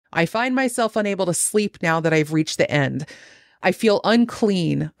I find myself unable to sleep now that I've reached the end. I feel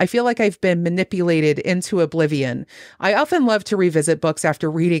unclean. I feel like I've been manipulated into oblivion. I often love to revisit books after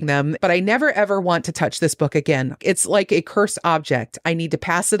reading them, but I never ever want to touch this book again. It's like a cursed object. I need to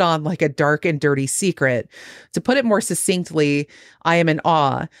pass it on like a dark and dirty secret. To put it more succinctly, I am in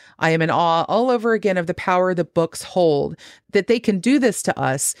awe. I am in awe all over again of the power the books hold, that they can do this to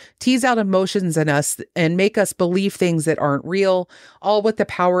us, tease out emotions in us and make us believe things that aren't real, all with the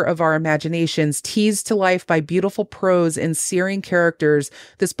power of our imaginations, teased to life by beautiful prose and searing characters.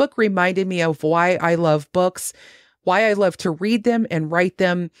 This book reminded me of why I love books, why I love to read them and write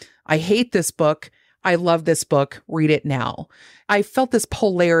them. I hate this book. I love this book. Read it now. I felt this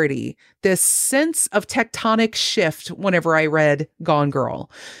polarity, this sense of tectonic shift whenever I read Gone Girl,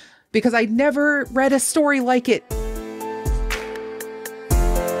 because I'd never read a story like it.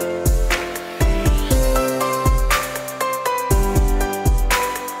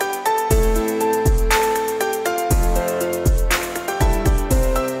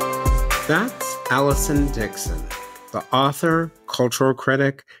 That's Allison Dickinson, the author, cultural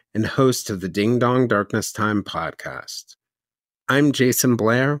critic, and host of the Ding Dong Darkness Time podcast. I'm Jason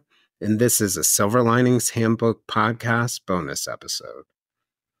Blair, and this is a Silver Linings Handbook podcast bonus episode.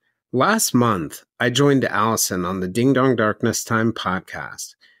 Last month, I joined Allison on the Ding Dong Darkness Time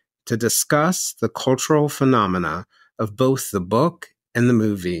podcast to discuss the cultural phenomena of both the book and the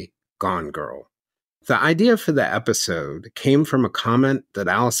movie Gone Girl. The idea for the episode came from a comment that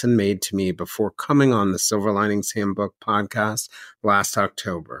Allison made to me before coming on the Silver Linings Handbook podcast last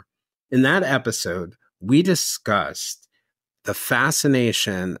October. In that episode, we discussed the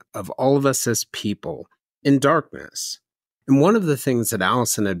fascination of all of us as people in darkness. And one of the things that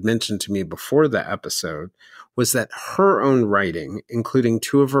Allison had mentioned to me before the episode was that her own writing, including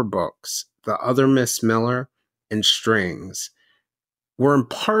two of her books, The Other Miss Miller and Strings, were in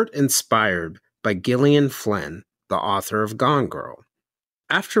part inspired by Gillian Flynn, the author of Gone Girl.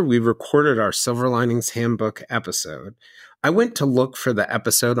 After we recorded our Silver Linings Handbook episode, I went to look for the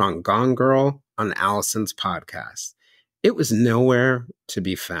episode on Gone Girl on Allison's podcast. It was nowhere to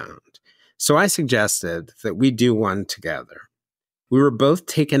be found, so I suggested that we do one together. We were both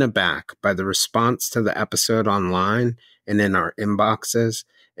taken aback by the response to the episode online and in our inboxes,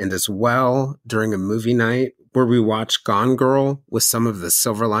 and as well during a movie night where we watched Gone Girl with some of the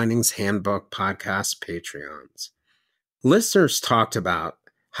Silver Linings Handbook podcast Patreons. Listeners talked about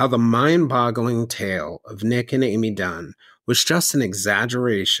how the mind-boggling tale of Nick and Amy Dunne was just an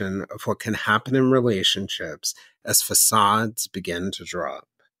exaggeration of what can happen in relationships as facades begin to drop.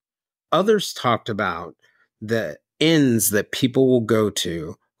 Others talked about the ends that people will go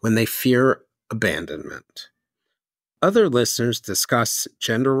to when they fear abandonment. Other listeners discussed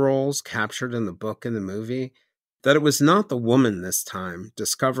gender roles captured in the book and the movie, that it was not the woman this time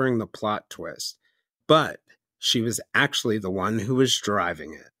discovering the plot twist, but she was actually the one who was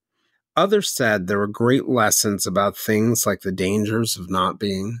driving it. Others said there were great lessons about things like the dangers of not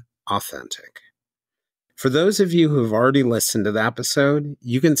being authentic. For those of you who have already listened to the episode,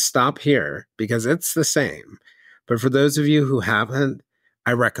 you can stop here because it's the same. But for those of you who haven't,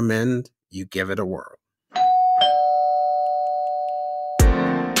 I recommend you give it a whirl.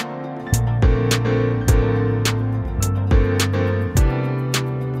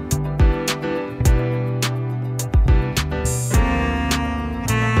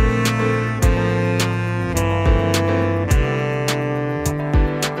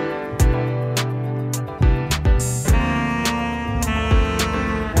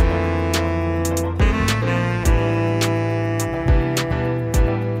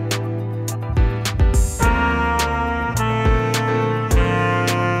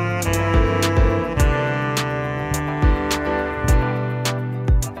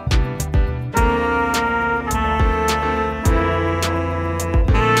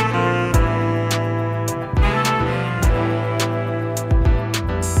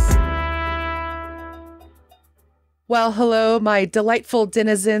 Well, hello, my delightful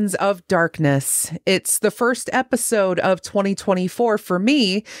denizens of darkness. It's the first episode of 2024 for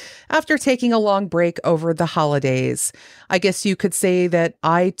me after taking a long break over the holidays. I guess you could say that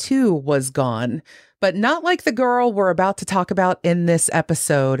I too was gone, but not like the girl we're about to talk about in this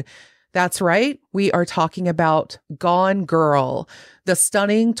episode. That's right. We are talking about Gone Girl, the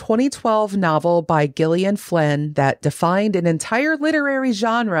stunning 2012 novel by Gillian Flynn that defined an entire literary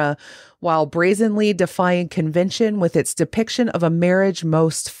genre while brazenly defying convention with its depiction of a marriage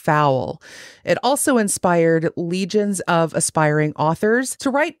most foul. It also inspired legions of aspiring authors to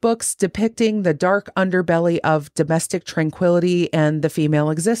write books depicting the dark underbelly of domestic tranquility and the female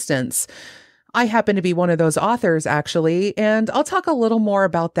existence. I happen to be one of those authors, actually, and I'll talk a little more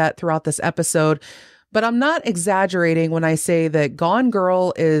about that throughout this episode. But I'm not exaggerating when I say that Gone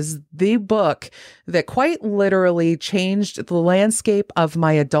Girl is the book that quite literally changed the landscape of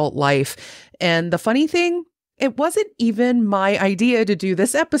my adult life. And the funny thing, it wasn't even my idea to do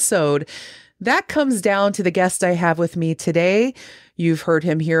this episode. That comes down to the guest I have with me today. You've heard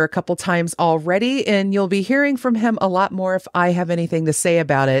him here a couple times already, and you'll be hearing from him a lot more if I have anything to say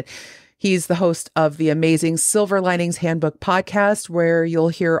about it. He's the host of the amazing Silver Linings Handbook podcast, where you'll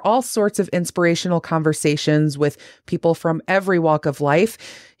hear all sorts of inspirational conversations with people from every walk of life.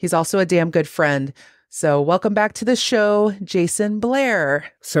 He's also a damn good friend. So welcome back to the show, Jayson Blair.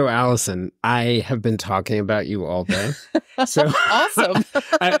 So, Allison, I have been talking about you all day. So Awesome.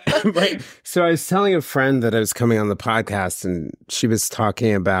 Right. So I was telling a friend that I was coming on the podcast, and she was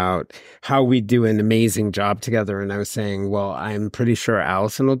talking about how we do an amazing job together. And I was saying, well, I'm pretty sure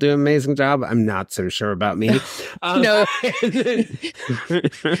Allison will do an amazing job. I'm not so sure about me. No,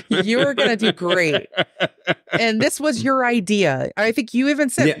 you're going to do great. And this was your idea. I think you even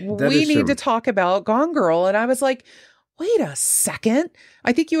said, we need to talk about Gone Girl. And I was like, wait a second.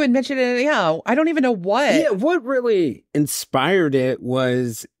 I think you had mentioned it. Yeah. I don't even know what. Yeah. What really inspired it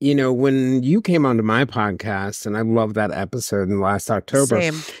was, when you came onto my podcast, and I love that episode in last October.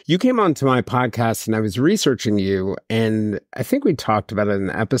 Same. You came onto my podcast and I was researching you, and I think we talked about it in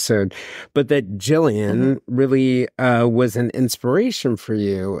the episode, but that Gillian really was an inspiration for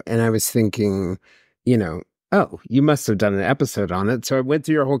you. And I was thinking, oh, you must have done an episode on it. So I went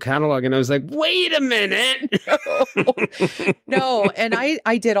through your whole catalog and I was like, wait a minute. No. And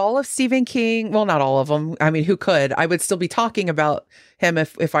I did all of Stephen King. Well, not all of them. I mean, who could? I would still be talking about him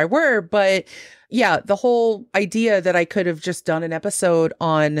if I were. But yeah, the whole idea that I could have just done an episode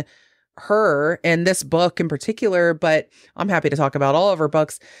on her and this book in particular, but I'm happy to talk about all of her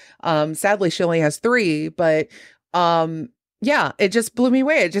books. Sadly, she only has 3, but yeah, it just blew me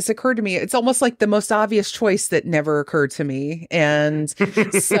away. It just occurred to me. It's almost like the most obvious choice that never occurred to me. And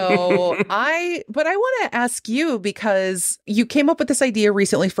so I want to ask you, because you came up with this idea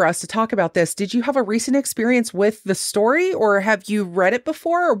recently for us to talk about this. Did you have a recent experience with the story, or have you read it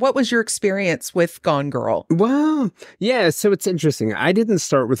before? Or what was your experience with Gone Girl? Well, yeah, so it's interesting. I didn't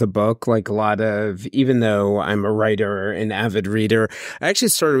start with a book like a lot of, even though I'm a writer, an avid reader, I actually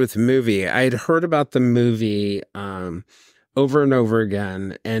started with a movie. I had heard about the movie, over and over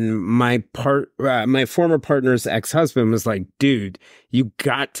again. And my former partner's ex-husband was like, dude, you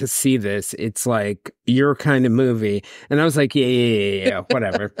got to see this. It's like your kind of movie. And I was like, yeah,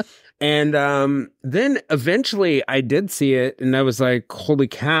 whatever. And then eventually I did see it, and I was like, holy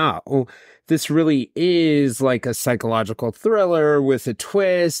cow, this really is like a psychological thriller with a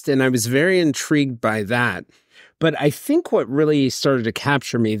twist. And I was very intrigued by that. But I think what really started to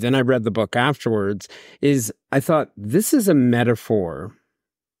capture me, then I read the book afterwards, is I thought this is a metaphor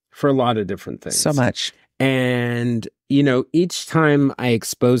for a lot of different things. So much. And, each time I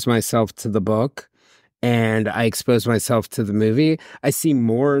expose myself to the book and I expose myself to the movie, I see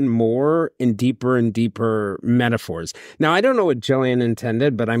more and more and deeper metaphors. Now, I don't know what Gillian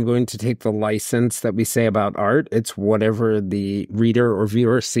intended, but I'm going to take the license that we say about art. It's whatever the reader or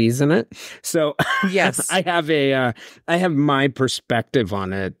viewer sees in it. So yes, I have my perspective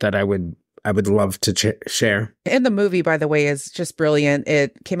on it that I would love to share. And the movie, by the way, is just brilliant.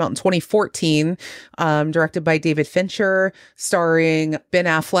 It came out in 2014, directed by David Fincher, starring Ben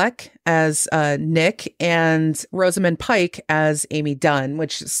Affleck as Nick and Rosamund Pike as Amy Dunne,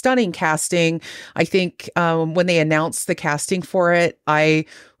 which is stunning casting. I think when they announced the casting for it, I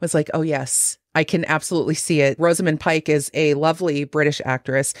was like, oh, yes, I can absolutely see it. Rosamund Pike is a lovely British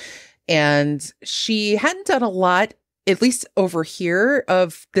actress, and she hadn't done a lot, at least over here,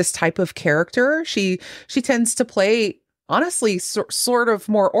 of this type of character. She tends to play, honestly, sort of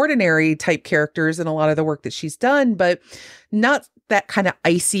more ordinary type characters in a lot of the work that she's done, but not that kind of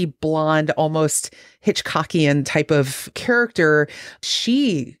icy blonde, almost Hitchcockian type of character.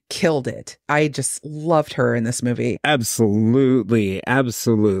 She killed it. I just loved her in this movie. Absolutely.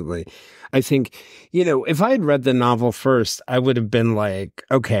 I think, if I had read the novel first, I would have been like,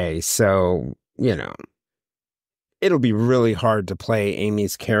 okay, so, it'll be really hard to play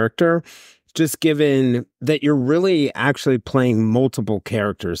Amy's character, just given that you're really actually playing multiple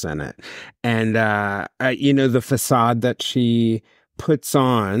characters in it. And, the facade that she puts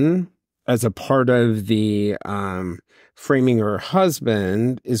on as a part of the framing her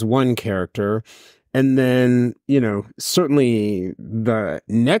husband is one character. And then, certainly the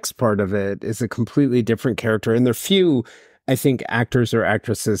next part of it is a completely different character. And there are few, I think, actors or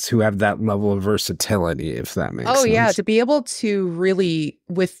actresses who have that level of versatility, if that makes sense. Oh, yeah. To be able to really,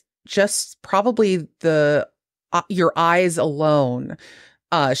 with just probably the your eyes alone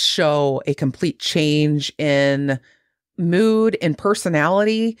show a complete change in mood and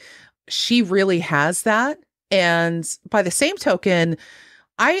personality. She really has that. And by the same token,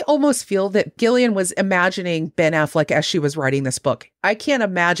 I almost feel that Gillian was imagining Ben Affleck as she was writing this book. I can't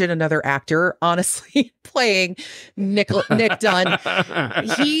imagine another actor, honestly, playing Nick Dunne.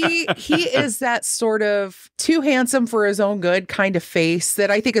 He is that sort of too handsome for his own good kind of face that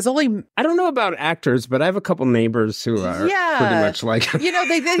I think is only... I don't know about actors, but I have a couple neighbors who are pretty much like...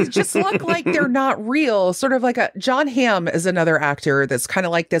 They just look like they're not real. Sort of like a... John Hamm is another actor that's kind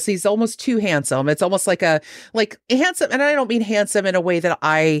of like this. He's almost too handsome. It's almost like handsome, and I don't mean handsome in a way that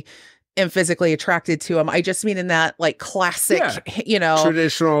I am physically attracted to him. I just mean in that like classic,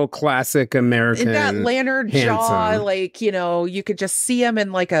 traditional classic American, in that lantern jaw, like, you could just see him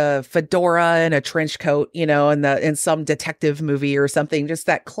in like a fedora and a trench coat, in some detective movie or something. Just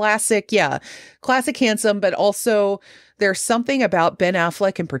that classic handsome, but also there's something about Ben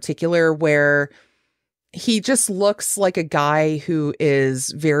Affleck in particular where he just looks like a guy who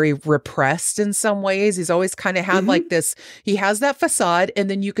is very repressed in some ways. He's always kind of had like this, he has that facade, and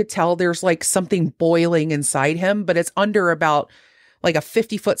then you could tell there's like something boiling inside him, but it's under about like a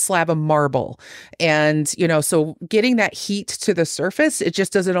 50-foot slab of marble. And, so getting that heat to the surface, it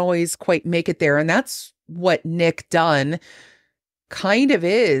just doesn't always quite make it there. And that's what Nick Dunne kind of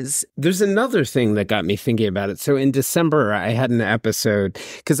is. There's another thing that got me thinking about it. So in December, I had an episode,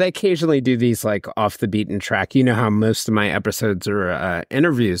 because I occasionally do these like off the beaten track. You know how most of my episodes are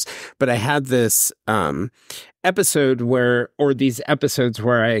interviews, but I had this episode where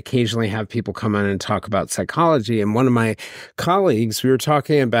I occasionally have people come on and talk about psychology. And one of my colleagues, we were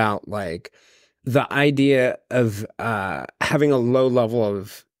talking about like the idea of having a low level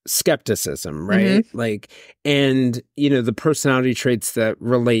of skepticism, right? Like, and, the personality traits that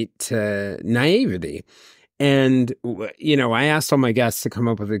relate to naivety. And, I asked all my guests to come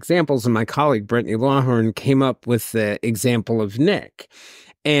up with examples, and my colleague, Brittany Lawhorn, came up with the example of Nick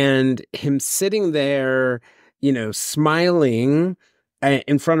and him sitting there, smiling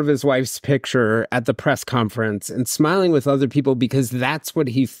in front of his wife's picture at the press conference and smiling with other people because that's what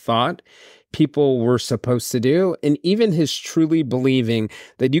he thought people were supposed to do. And even his truly believing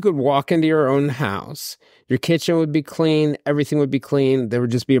that you could walk into your own house, your kitchen would be clean, everything would be clean, there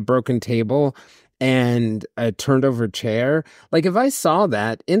would just be a broken table and a turned over chair. Like if I saw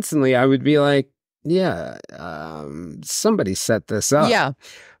that instantly, I would be like, somebody set this up. Yeah.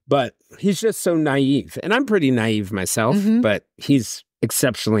 But he's just so naive. And I'm pretty naive myself, but he's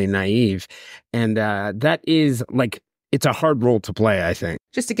exceptionally naive. And that is like, it's a hard role to play, I think.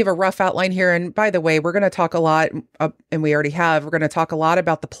 Just to give a rough outline here, and by the way, we're going to talk a lot, and we already have, we're going to talk a lot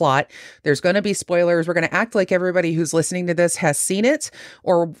about the plot. There's going to be spoilers. We're going to act like everybody who's listening to this has seen it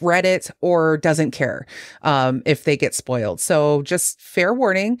or read it or doesn't care if they get spoiled. So just fair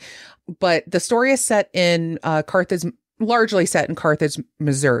warning. But the story is set in largely set in Carthage,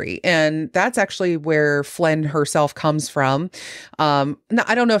 Missouri. And that's actually where Flynn herself comes from. I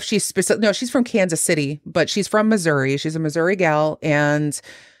don't know if she's specific. No, she's from Kansas City, but she's from Missouri. She's a Missouri gal. And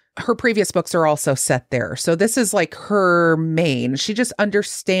her previous books are also set there. So this is like her main. She just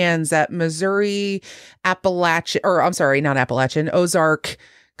understands that Missouri, Ozark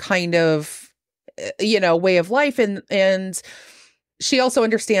kind of, way of life. And she also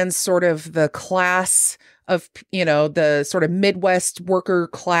understands sort of the class of, the sort of Midwest worker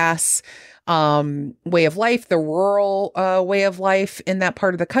class way of life, the rural way of life in that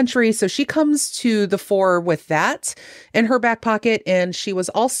part of the country. So she comes to the fore with that in her back pocket. And she was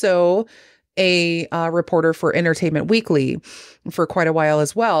also a reporter for Entertainment Weekly for quite a while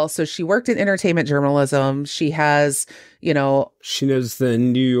as well. So she worked in entertainment journalism. She has, she knows the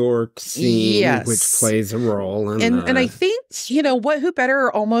New York scene, yes, which plays a role. And I think, who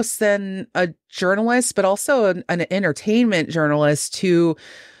better almost than a journalist, but also an entertainment journalist to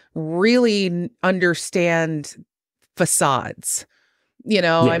really understand facades.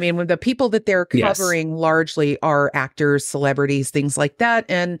 I mean, when the people that they're covering largely are actors, celebrities, things like that.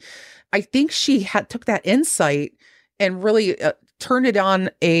 And I think she took that insight and really turned it on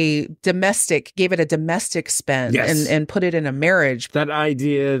gave it a domestic spin and put it in a marriage. That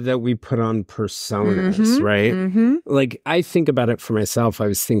idea that we put on personas, right? Like I think about it for myself. I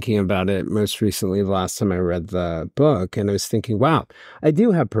was thinking about it most recently, the last time I read the book, and I was thinking, wow, I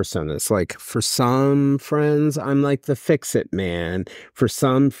do have personas. Like for some friends, I'm like the fix-it man. For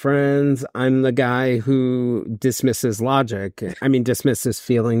some friends, I'm the guy who dismisses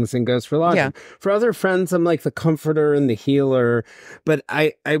feelings and goes for logic. Yeah. For other friends, I'm like the comforter and the healer. But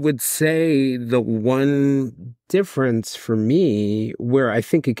I would say the one difference for me where I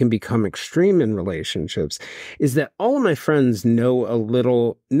think it can become extreme in relationships is that all of my friends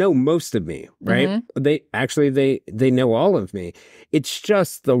know most of me, right? They know all of me. It's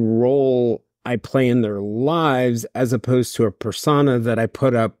just the role I play in their lives as opposed to a persona that I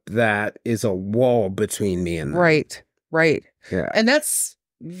put up that is a wall between me and them. Right. Yeah. And that's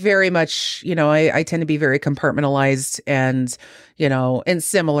very much, I tend to be very compartmentalized and, and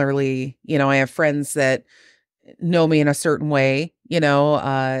similarly, I have friends that know me in a certain way,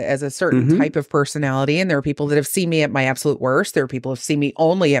 as a certain type of personality. And there are people that have seen me at my absolute worst. There are people who have seen me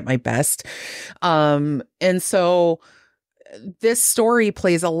only at my best. And so this story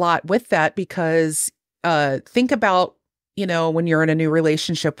plays a lot with that because think about, when you're in a new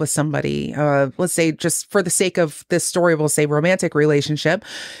relationship with somebody, let's say just for the sake of this story, we'll say romantic relationship.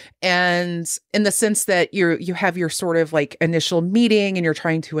 And in the sense that you have your sort of like initial meeting and you're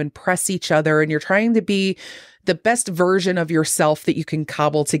trying to impress each other and you're trying to be the best version of yourself that you can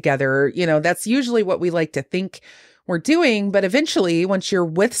cobble together. That's usually what we like to think we're doing. But eventually, once you're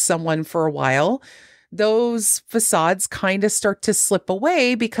with someone for a while, those facades kind of start to slip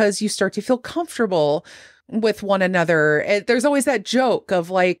away because you start to feel comfortable with one another. There's always that joke of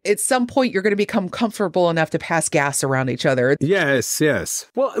like, at some point, you're going to become comfortable enough to pass gas around each other. Yes.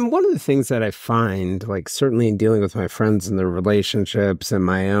 Well, and one of the things that I find, like certainly in dealing with my friends and their relationships and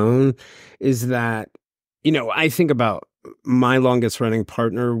my own, is that, I think about my longest running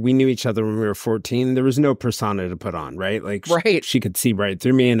partner. We knew each other when we were 14. There was no persona to put on, right? Like she could see right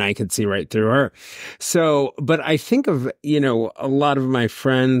through me and I could see right through her. So, but I think of, a lot of my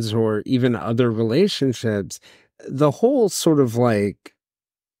friends or even other relationships, the whole sort of like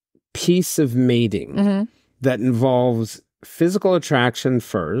piece of mating that involves physical attraction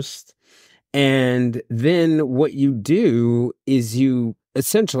first. And then what you do is you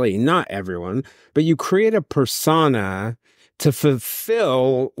essentially, not everyone, but you create a persona to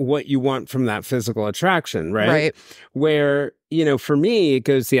fulfill what you want from that physical attraction, right? Where, for me, it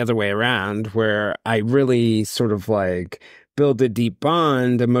goes the other way around, where I really sort of like build a deep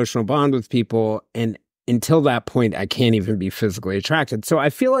emotional bond with people. And until that point, I can't even be physically attracted. So I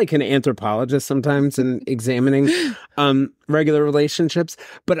feel like an anthropologist sometimes in examining regular relationships.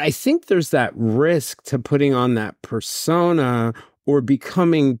 But I think there's that risk to putting on that persona or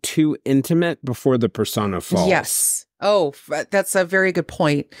becoming too intimate before the persona falls. Yes. Oh, that's a very good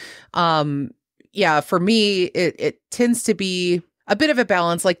point. For me, it tends to be a bit of a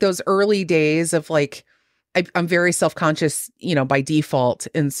balance, like those early days of like, I'm very self-conscious, by default.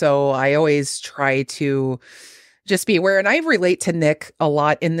 And so I always try to just be aware. And I relate to Nick a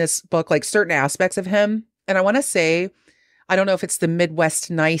lot in this book, like certain aspects of him. And I want to say, I don't know if it's the Midwest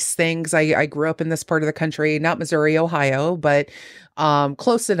nice thing, because I grew up in this part of the country, not Missouri, Ohio, but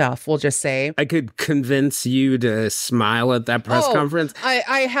close enough, we'll just say. I could convince you to smile at that press conference.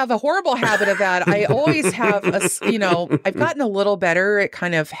 I have a horrible habit of that. I always have, I've gotten a little better at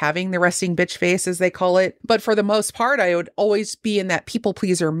kind of having the resting bitch face, as they call it. But for the most part, I would always be in that people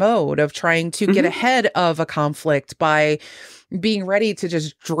pleaser mode of trying to get ahead of a conflict by being ready to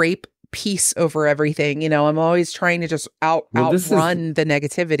just drape peace over everything. I'm always trying to just outrun the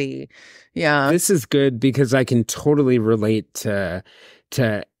negativity. Yeah. This is good because I can totally relate to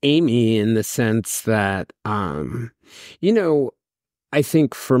Amy in the sense that, I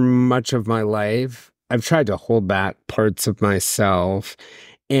think for much of my life, I've tried to hold back parts of myself.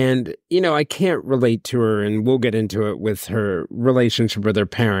 And, I can't relate to her, and we'll get into it with her relationship with her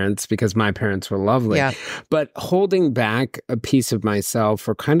parents because my parents were lovely. Yeah. But holding back a piece of myself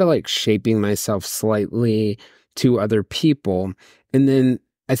or kind of like shaping myself slightly to other people. And then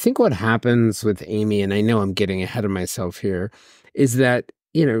I think what happens with Amy, and I know I'm getting ahead of myself here, is that,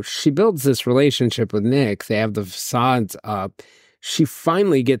 she builds this relationship with Nick. They have the facades up. She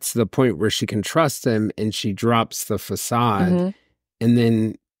finally gets to the point where she can trust him and she drops the facade. And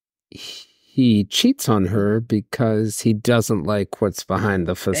then he cheats on her because he doesn't like what's behind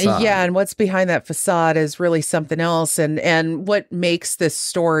the facade. Yeah, and what's behind that facade is really something else. And what makes this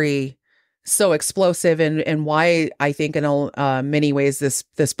story so explosive and why I think in many ways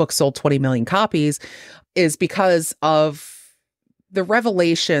this book sold 20 million copies is because of the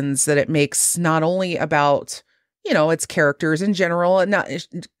revelations that it makes, not only about, its characters in general, and not,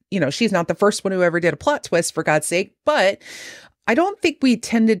 she's not the first one who ever did a plot twist, for God's sake, but I don't think we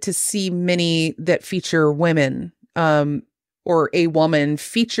tended to see many that feature women or a woman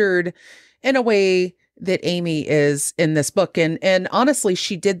featured in a way that Amy is in this book. And honestly,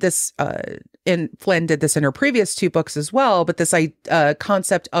 she did this, and Flynn did this in her previous two books as well, but this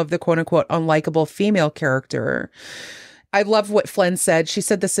concept of the quote unquote unlikable female character. I love what Flynn said. She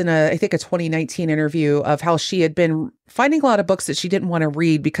said this in I think a 2019 interview of how she had been finding a lot of books that she didn't want to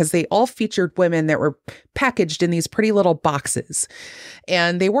read because they all featured women that were packaged in these pretty little boxes.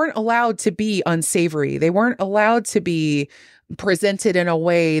 And they weren't allowed to be unsavory. They weren't allowed to be presented in a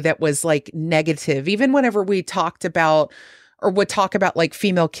way that was like negative. Even whenever we talked about or would talk about like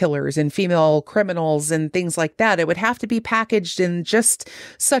female killers and female criminals and things like that, it would have to be packaged in just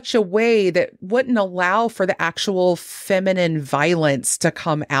such a way that wouldn't allow for the actual feminine violence to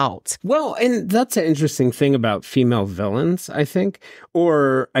come out. Well, and that's an interesting thing about female villains, I think,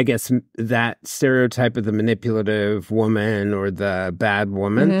 or I guess that stereotype of the manipulative woman or the bad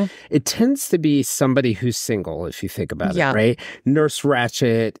woman. Mm-hmm. It tends to be somebody who's single, if you think about it, right? Nurse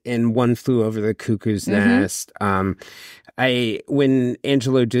Ratched in One Flew Over the Cuckoo's Nest. When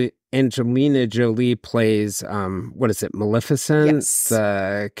Angelina Jolie plays, Maleficent, yes,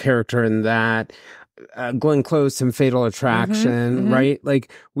 the character in that, Glenn Close in Fatal Attraction, right?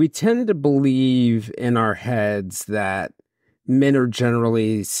 Like, we tend to believe in our heads that men are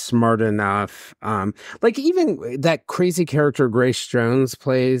generally smart enough. Like even that crazy character Grace Jones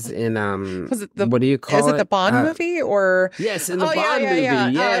plays in what do you call it? Is it the Bond movie or? Yes, in the Bond movie.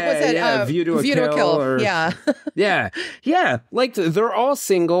 Yeah. View to a Kill. Or, yeah. Like they're all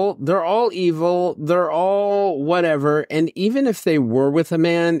single, they're all evil, they're all whatever. And even if they were with a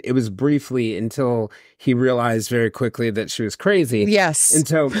man, it was briefly until he realized very quickly that she was crazy. Yes. And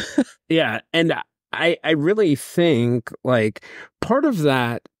so, yeah. And I really think like part of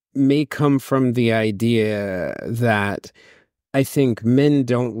that may come from the idea that I think men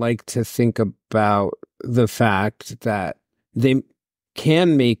don't like to think about the fact that they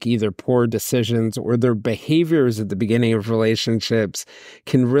can make either poor decisions or their behaviors at the beginning of relationships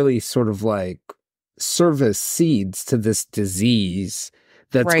can really sort of like serve as seeds to this disease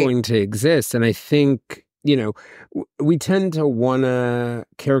that's going to exist. And I think, you know, we tend to want to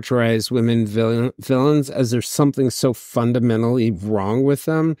characterize women villains as there's something so fundamentally wrong with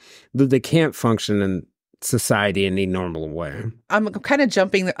them that they can't function in society in a normal way. I'm kind of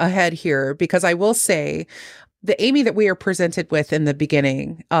jumping ahead here because I will say the Amy that we are presented with in the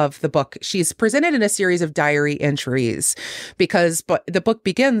beginning of the book, she's presented in a series of diary entries because the book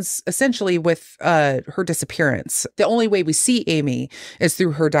begins essentially with her disappearance. The only way we see Amy is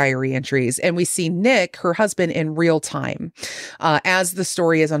through her diary entries. And we see Nick, her husband, in real time as the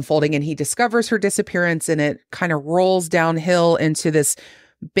story is unfolding. And he discovers her disappearance and it kind of rolls downhill into this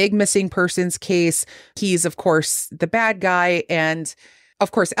big missing persons case. He's, of course, the bad guy. And of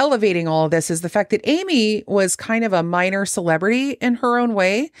course, elevating all of this is the fact that Amy was kind of a minor celebrity in her own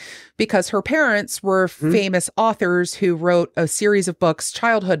way because her parents were famous authors who wrote a series of books,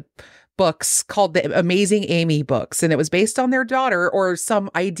 childhood books called the Amazing Amy books. And it was based on their daughter or some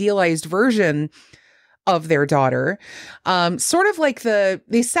idealized version of their daughter. Sort of like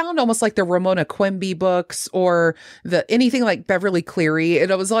they sound almost like the Ramona Quimby books or anything like Beverly Cleary.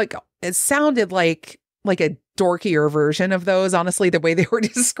 And it sounded like a dorkier version of those, honestly, the way they were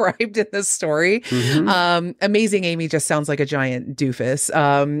described in this story. Amazing Amy just sounds like a giant doofus.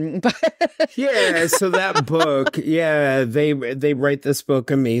 Yeah, so that book, they write this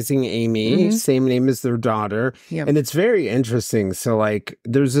book, Amazing Amy, same name as their daughter. Yep. And it's very interesting. So like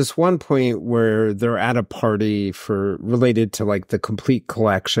there's this one point where they're at a party related to like the complete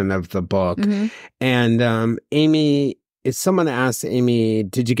collection of the book. And Amy, if someone asked Amy,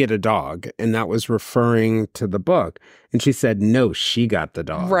 did you get a dog? And that was referring to the book. And she said, no, she got the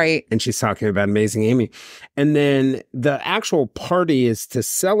dog. Right. And she's talking about Amazing Amy. And then the actual party is to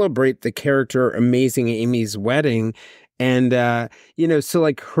celebrate the character Amazing Amy's wedding. And, so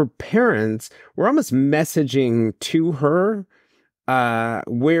like her parents were almost messaging to her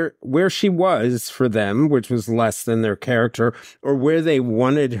where she was for them, which was less than their character, or where they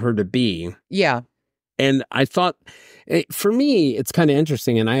wanted her to be. Yeah. And I thought, for me, it's kind of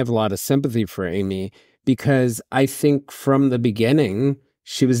interesting, and I have a lot of sympathy for Amy because I think from the beginning,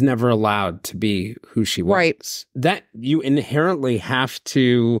 she was never allowed to be who she was. Right. That you inherently have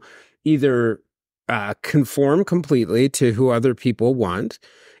to either conform completely to who other people want,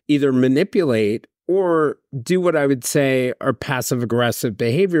 either manipulate or do what I would say are passive-aggressive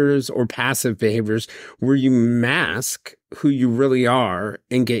behaviors or passive behaviors where you mask who you really are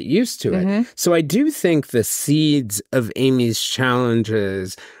and get used to it. So I do think the seeds of Amy's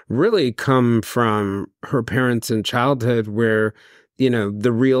challenges really come from her parents in childhood where,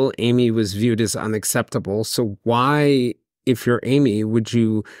 the real Amy was viewed as unacceptable. So why, if you're Amy, would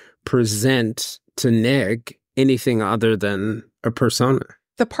you present to Nick anything other than a persona?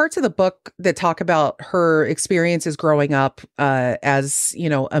 The parts of the book that talk about her experiences growing up as,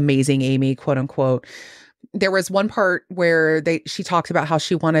 Amazing Amy, quote unquote, there was one part where she talked about how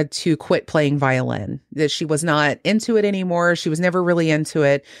she wanted to quit playing violin, that she was not into it anymore. She was never really into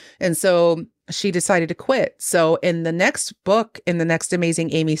it. And so she decided to quit. So in the next book, in the next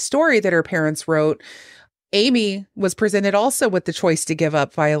Amazing Amy story that her parents wrote, Amy was presented also with the choice to give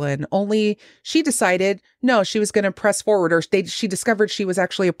up violin, only she decided, no, she was going to press forward, or she discovered she was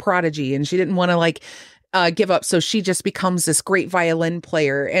actually a prodigy and she didn't want to give up. So she just becomes this great violin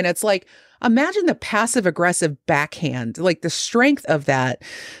player. And it's like, imagine the passive aggressive backhand, like the strength of that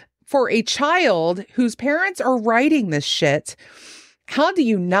for a child whose parents are writing this shit. How do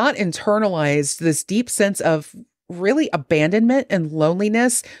you not internalize this deep sense of really abandonment and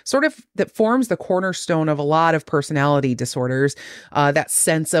loneliness, sort of that forms the cornerstone of a lot of personality disorders? That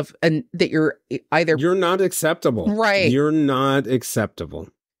sense of that you're not acceptable. Right. You're not acceptable.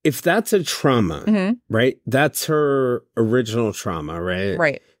 If that's a trauma, right? That's her original trauma, right?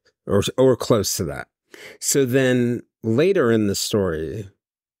 Right. Or close to that. So then later in the story,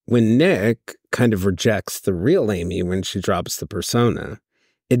 when Nick kind of rejects the real Amy when she drops the persona,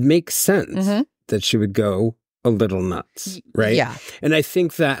 it makes sense that she would go a little nuts, right? Yeah. And I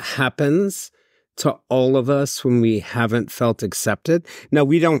think that happens to all of us when we haven't felt accepted. Now,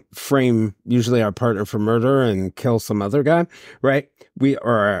 we don't frame usually our partner for murder and kill some other guy, right?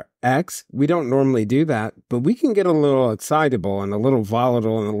 Or our ex. We don't normally do that, but we can get a little excitable and a little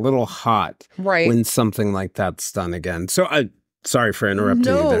volatile and a little hot when something like that's done again. So sorry for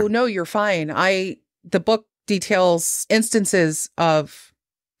interrupting you there. No, you're fine. The book details instances of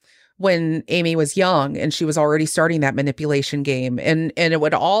when Amy was young and she was already starting that manipulation game. And it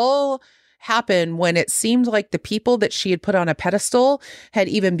would all happen when it seemed like the people that she had put on a pedestal had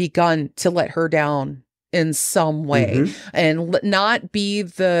even begun to let her down in some way and not be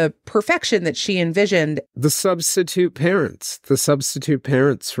the perfection that she envisioned. The substitute parents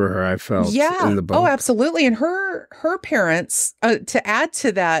for her, I felt in the book. Oh, absolutely. And her parents, to add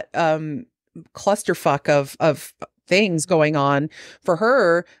to that clusterfuck of things going on for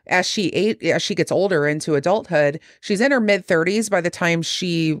her as she gets older into adulthood. She's in her mid-30s by the time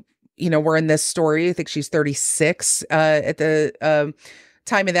we're in this story. I think she's 36 at the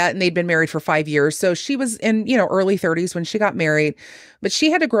time of that, and they'd been married for 5 years. So she was in, early 30s when she got married, but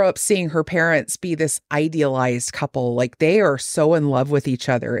she had to grow up seeing her parents be this idealized couple. Like, they are so in love with each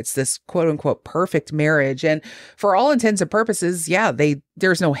other. It's this quote unquote perfect marriage. And for all intents and purposes,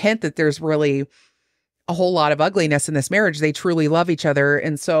 there's no hint that there's really a whole lot of ugliness in this marriage. They truly love each other.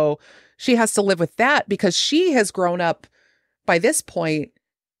 And so she has to live with that because she has grown up by this point,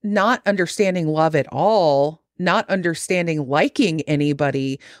 not understanding love at all, not understanding liking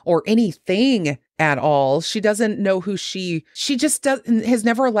anybody or anything at all. She doesn't know who she just has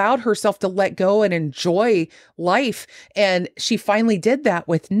never allowed herself to let go and enjoy life. And she finally did that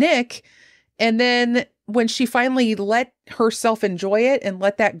with Nick. And then when she finally let herself enjoy it and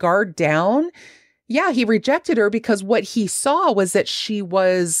let that guard down, he rejected her because what he saw was that she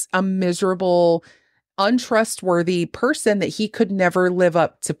was a miserable, untrustworthy person that he could never live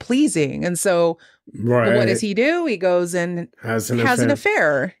up to pleasing. And so what does he do? He goes and has an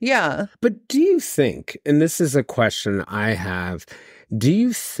affair. Yeah. But do you think, and this is a question I have, do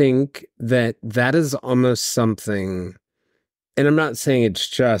you think that is almost something, and I'm not saying it's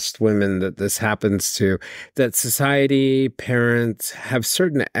just women that this happens to, that society, parents have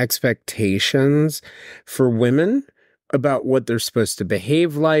certain expectations for women about what they're supposed to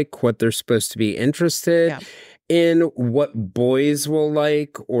behave like, what they're supposed to be interested in, what boys will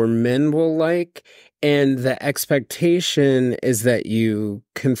like or men will like. And the expectation is that you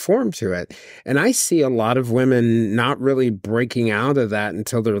conform to it. And I see a lot of women not really breaking out of that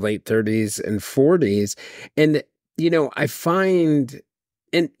until their late 30s and 40s. And I find,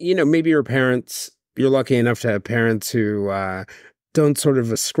 and, maybe your parents, you're lucky enough to have parents who don't sort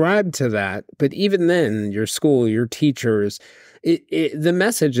of ascribe to that. But even then, your school, your teachers, the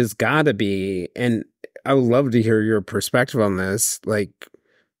message has got to be, and I would love to hear your perspective on this, like,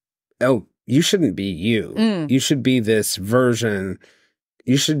 oh, you shouldn't be you. You should be this version.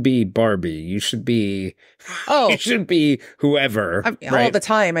 You should be Barbie. You should be whoever. All the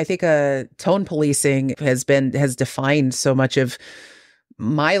time. I think tone policing has defined so much of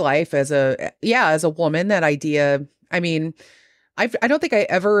my life as a woman. That idea. I mean, I don't think I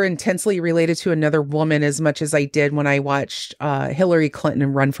ever intensely related to another woman as much as I did when I watched Hillary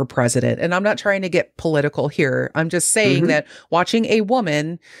Clinton run for president. And I'm not trying to get political here. I'm just saying that watching a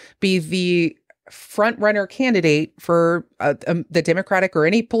woman be the front runner candidate for the Democratic or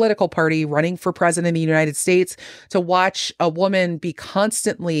any political party running for president in the United States, to watch a woman be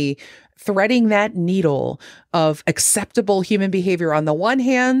constantly threading that needle of acceptable human behavior. On the one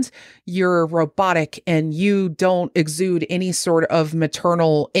hand, you're robotic and you don't exude any sort of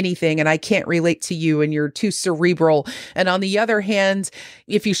maternal anything, and I can't relate to you and you're too cerebral. And on the other hand,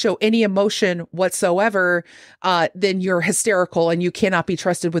 if you show any emotion whatsoever, then you're hysterical and you cannot be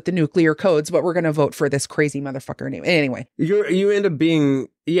trusted with the nuclear codes, but we're going to vote for this crazy motherfucker anyway. You end up being,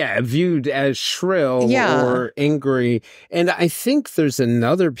 viewed as shrill or angry. And I think there's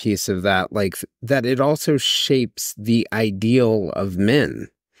another piece of that, like that it also shapes the ideal of men.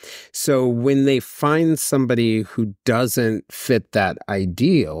 So when they find somebody who doesn't fit that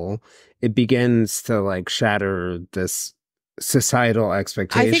ideal, it begins to like shatter this societal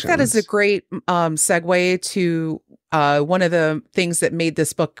expectations. I think that is a great segue to one of the things that made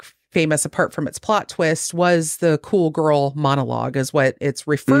this book famous, apart from its plot twist, was the cool girl monologue, is what it's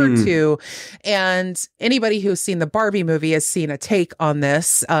referred to. And anybody who's seen the Barbie movie has seen a take on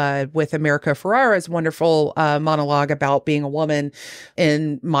this with America Ferrera's wonderful monologue about being a woman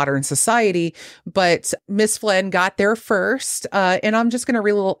in modern society. But Miss Flynn got there first. And I'm just going to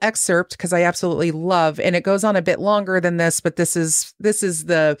read a little excerpt because I absolutely love, and it goes on a bit longer than this, but this is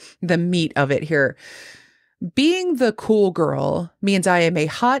the meat of it here. Being the cool girl means I am a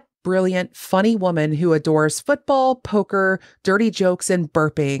hot, brilliant, funny woman who adores football, poker, dirty jokes, and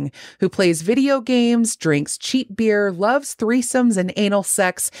burping, who plays video games, drinks cheap beer, loves threesomes and anal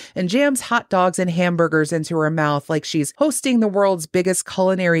sex, and jams hot dogs and hamburgers into her mouth like she's hosting the world's biggest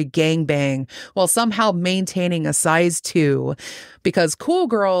culinary gangbang while somehow maintaining a size 2. Because cool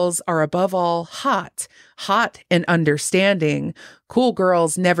girls are above all hot and understanding. Cool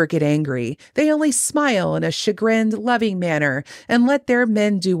girls never get angry. They only smile in a chagrined, loving manner and let their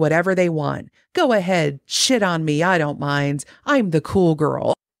men do whatever they want. Go ahead, shit on me, I don't mind. I'm the cool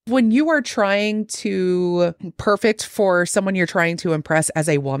girl. When you are trying to perfect for someone you're trying to impress as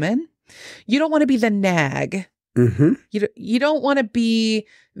a woman, you don't want to be the nag. Mm-hmm. You don't want to be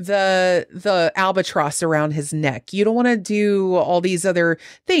the albatross around his neck. You don't want to do all these other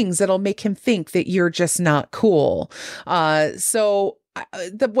things that'll make him think that you're just not cool. So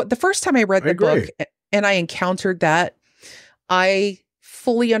the first time I read the book and I encountered that, I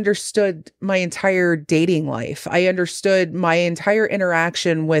fully understood my entire dating life. I understood my entire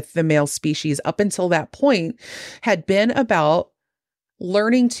interaction with the male species up until that point had been about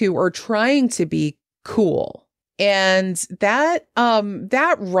learning to or trying to be cool. And that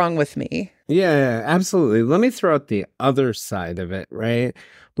rung with me. Yeah, absolutely. Let me throw out the other side of it, right?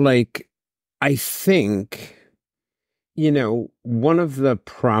 Like, I think, one of the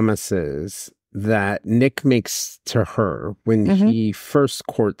promises that Nick makes to her when he first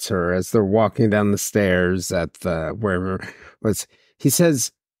courts her as they're walking down the stairs at the wherever was, he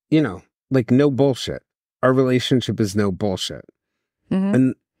says, like, no bullshit. Our relationship is no bullshit.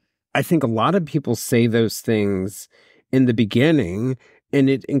 And I think a lot of people say those things in the beginning, and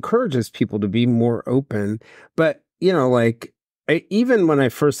it encourages people to be more open. But, even when I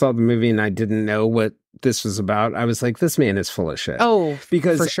first saw the movie and I didn't know what this was about, I was like, this man is full of shit. Oh,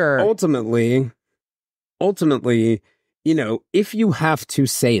 because for sure. Ultimately, if you have to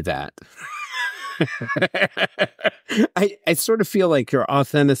say that, I sort of feel like your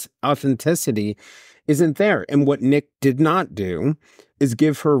authenticity isn't there. And what Nick did not do is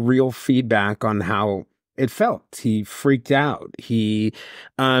give her real feedback on how it felt. He freaked out. He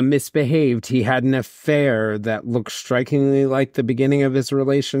misbehaved. He had an affair that looked strikingly like the beginning of his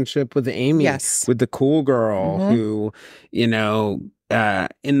relationship with Amy, with the cool girl who, in the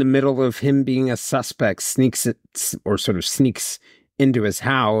middle of him being a suspect, sneaks into his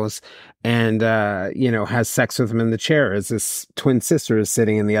house and, has sex with him in the chair as his twin sister is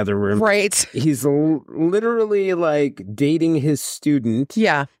sitting in the other room. Right. He's literally like dating his student.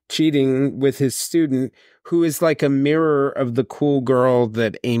 Yeah. Cheating with his student, who is like a mirror of the cool girl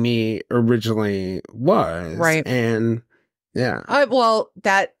that Amy originally was. Right. And yeah. Well,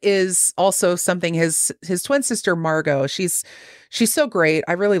 that is also something his twin sister, Margot, she's so great.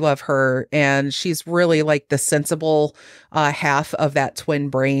 I really love her. And she's really like the sensible half of that twin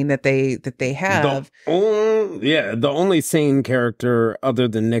brain that they have. The only sane character other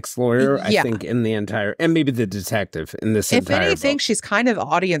than Nick's lawyer, I think, in the entire, and maybe the detective in this entire If anything, book. she's kind of the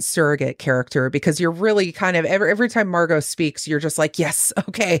audience surrogate character because you're really kind of, every time Margot speaks, you're just like, yes,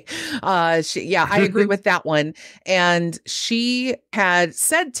 okay. I agree with that one. And she had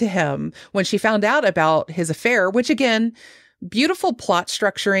said to him when she found out about his affair, which again, Beautiful plot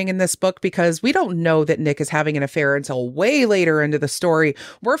structuring in this book because we don't know that Nick is having an affair until way later into the story.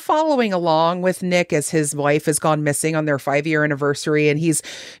 We're following along with Nick as his wife has gone missing on their 5-year anniversary, and he's,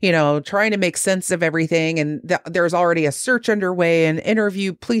 trying to make sense of everything. And there's already a search underway and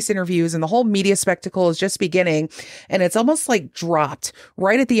police interviews, and the whole media spectacle is just beginning. And it's almost like dropped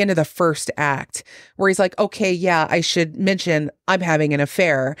right at the end of the first act, where he's like, okay, yeah, I should mention I'm having an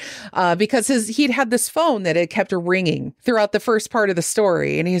affair, because he'd had this phone that had kept ringing throughout the first part of the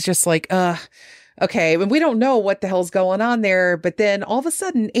story. And he's just like, okay. And we don't know what the hell's going on there. But then all of a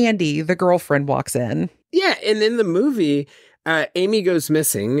sudden, Andy, the girlfriend, walks in. Yeah. And in the movie, Amy goes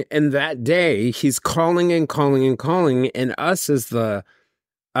missing. And that day he's calling and calling and calling. And us as the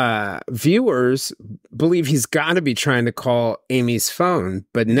viewers believe he's got to be trying to call Amy's phone,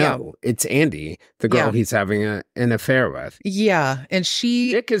 but no, it's Andy, the girl he's having an affair with. Yeah, and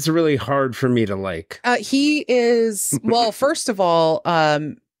Nick is really hard for me to like. He is, well, first of all,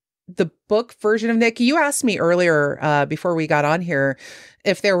 the book version of Nick, you asked me earlier before we got on here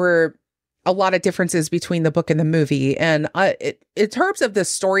if there were a lot of differences between the book and the movie, and in terms of the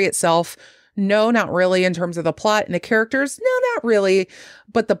story itself, no, not really. In terms of the plot and the characters, no, not really.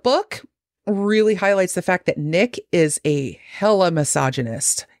 But the book really highlights the fact that Nick is a hella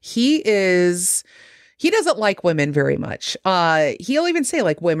misogynist. He doesn't like women very much. He'll even say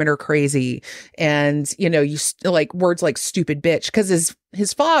like women are crazy, and you like words like stupid bitch, because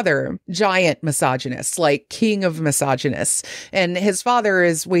his father, giant misogynist, like king of misogynists, and his father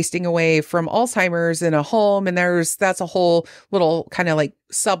is wasting away from Alzheimer's in a home, and that's a whole little kind of like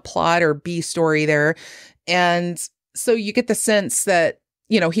subplot or B story there. And so you get the sense that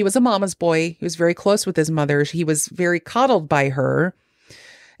he was a mama's boy. He was very close with his mother. He was very coddled by her.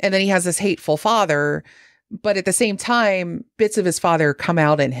 And then he has this hateful father, but at the same time, bits of his father come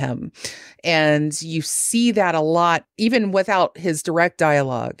out in him. And you see that a lot, even without his direct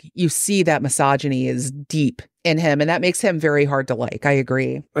dialogue. You see that misogyny is deep in him, and that makes him very hard to like. I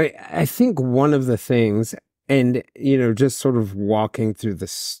agree. I think one of the things, and, just sort of walking through the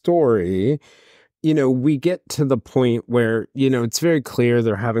story, we get to the point where, it's very clear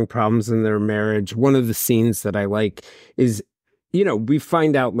they're having problems in their marriage. One of the scenes that I like is, we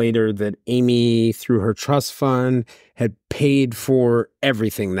find out later that Amy, through her trust fund, had paid for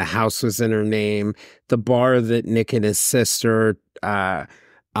everything. The house was in her name. The bar that Nick and his sister,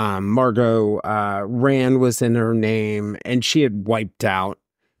 Margot, ran was in her name. And she had wiped out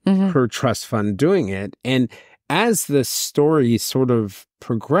her trust fund doing it. And as the story sort of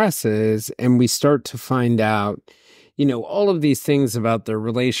progresses and we start to find out, all of these things about their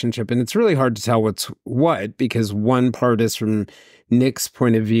relationship, and it's really hard to tell what's what, because one part is from Nick's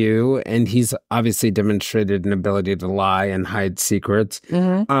point of view, and he's obviously demonstrated an ability to lie and hide secrets.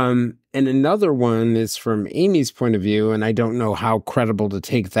 And another one is from Amy's point of view, and I don't know how credible to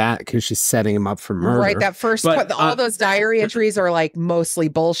take that because she's setting him up for murder. Right, that first part, all those diary entries are like mostly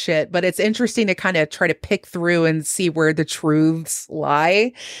bullshit, but it's interesting to kind of try to pick through and see where the truths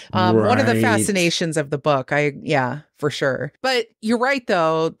lie. One of the fascinations of the book, for sure. But you're right,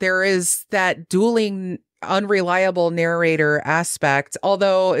 though, there is that dueling unreliable narrator aspect.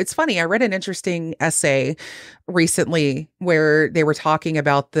 Although it's funny, I read an interesting essay recently where they were talking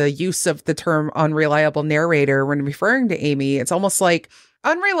about the use of the term unreliable narrator when referring to Amy. It's almost like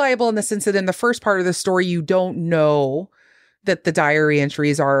unreliable in the sense that in the first part of the story, you don't know that the diary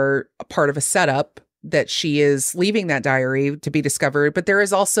entries are a part of a setup, that she is leaving that diary to be discovered. But there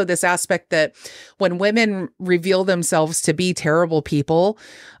is also this aspect that when women reveal themselves to be terrible people,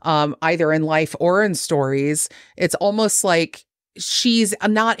 either in life or in stories, it's almost like she's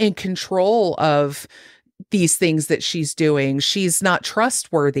not in control of these things that she's doing. She's not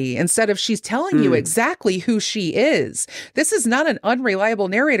trustworthy. Instead of she's telling you exactly who she is. This is not an unreliable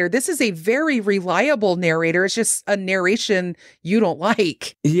narrator. This is a very reliable narrator. It's just a narration you don't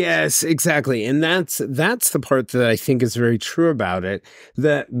like. Yes, exactly. And that's the part that I think is very true about it.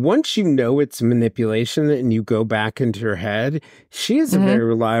 That once you know it's manipulation and you go back into your head, she is a very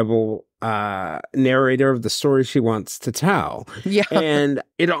reliable narrator of the story she wants to tell. Yeah. And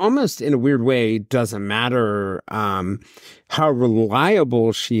it almost in a weird way doesn't matter how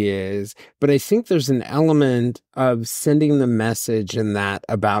reliable she is, but I think there's an element of sending the message in that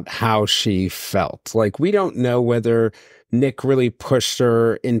about how she felt. Like, we don't know whether Nick really pushed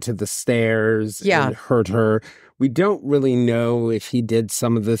her into the stairs and hurt her. We don't really know if he did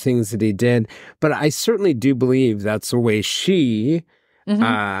some of the things that he did, but I certainly do believe that's the way she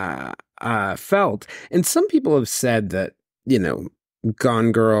felt. And some people have said that,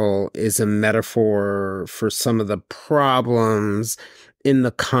 Gone Girl is a metaphor for some of the problems in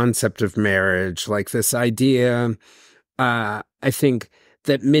the concept of marriage, like this idea I think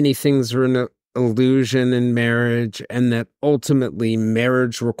that many things are an illusion in marriage, and that ultimately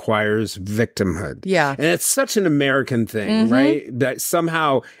marriage requires victimhood. Yeah. And it's such an American thing, right? That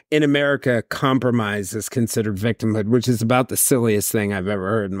somehow in America, compromise is considered victimhood, which is about the silliest thing I've ever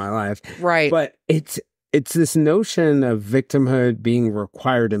heard in my life. Right. But it's this notion of victimhood being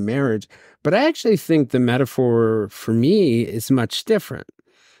required in marriage. But I actually think the metaphor for me is much different.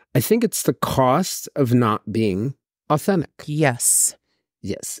 I think it's the cost of not being authentic. Yes.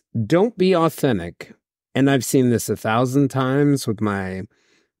 Yes. Don't be authentic. And I've seen this 1,000 times with my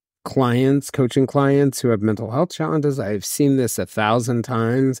clients, coaching clients who have mental health challenges. I've seen this 1,000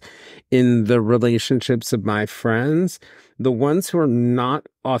 times in the relationships of my friends. The ones who are not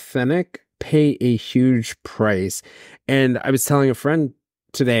authentic pay a huge price. And I was telling a friend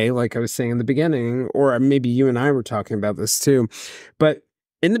today, like I was saying in the beginning, or maybe you and I were talking about this too, but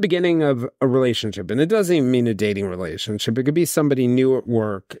in the beginning of a relationship, and it doesn't even mean a dating relationship, it could be somebody new at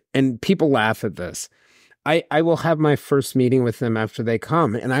work, and people laugh at this. I will have my first meeting with them after they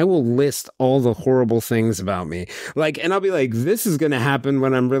come, and I will list all the horrible things about me. And I'll be like, this is going to happen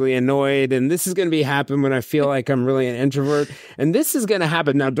when I'm really annoyed, and this is going to happen when I feel like I'm really an introvert, and this is going to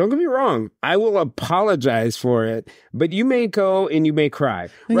happen. Now, don't get me wrong. I will apologize for it, but you may go and you may cry,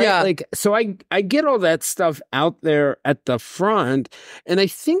 right? Yeah. So I get all that stuff out there at the front, and I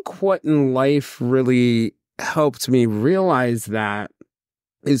think what in life really helped me realize that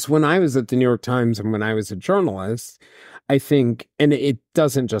is when I was at the New York Times and when I was a journalist, I think, and it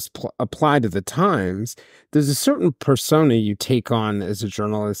doesn't just apply to the Times, there's a certain persona you take on as a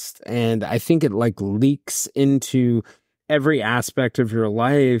journalist, and I think it leaks into every aspect of your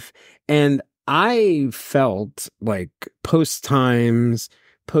life. And I felt like post-Times,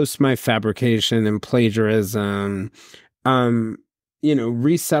 post my fabrication and plagiarism,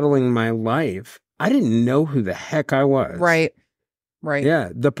 resettling my life, I didn't know who the heck I was. Right. Right. Yeah.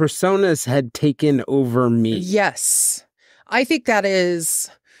 The personas had taken over me. Yes. I think that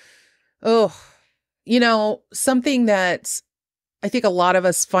is, something that I think a lot of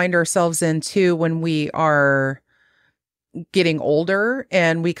us find ourselves in too when we are getting older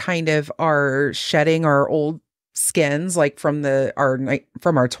and we kind of are shedding our old skins, like from our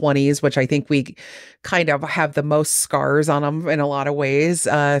 20s, which I think we kind of have the most scars on them in a lot of ways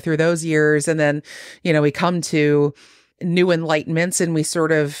through those years. And then, we come to new enlightenments and we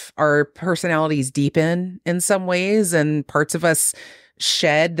sort of, our personalities deepen in some ways, and parts of us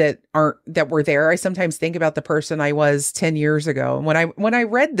shed that were there. I sometimes think about the person I was 10 years ago. And when I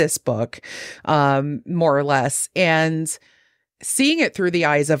read this book, more or less, and seeing it through the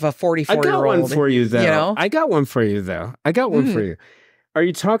eyes of a 44-year-old. I got one for you, though. I got one for you. Are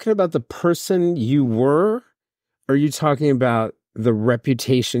you talking about the person you were? Or are you talking about the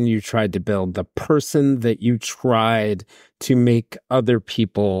reputation you tried to build, the person that you tried to make other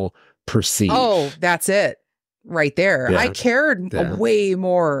people perceive? Oh, that's it right there. Yeah. I cared way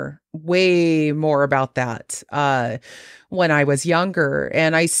more about that when I was younger.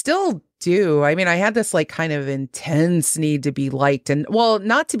 And I still do. I mean, I had this kind of intense need to be liked, and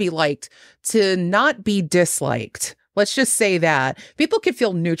not to be liked, to not be disliked. Let's just say that people can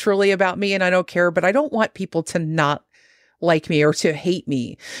feel neutrally about me and I don't care, but I don't want people to not like me or to hate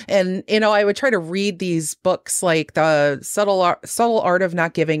me. And, I would try to read these books like the subtle art of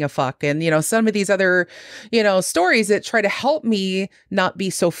not giving a fuck. And, some of these other, stories that try to help me not be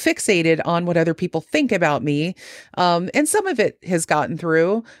so fixated on what other people think about me. And some of it has gotten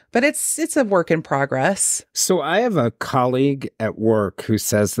through, but it's a work in progress. So I have a colleague at work who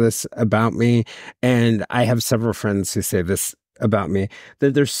says this about me, and I have several friends who say this about me,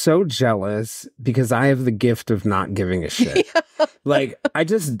 that they're so jealous because I have the gift of not giving a shit. Yeah. I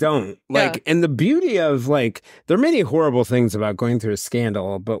just don't. And the beauty of there are many horrible things about going through a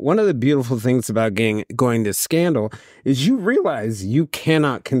scandal, but one of the beautiful things about going to scandal is you realize you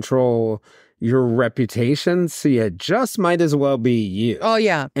cannot control your reputation, so you just might as well be you. Oh,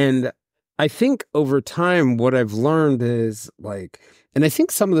 yeah. And I think over time, what I've learned is and I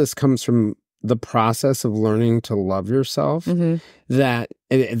think some of this comes from the process of learning to love yourself, that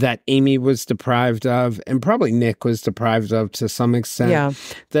Amy was deprived of, and probably Nick was deprived of to some extent. Yeah.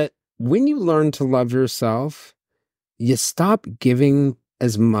 That when you learn to love yourself, you stop giving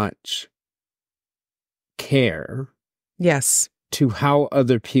as much care to how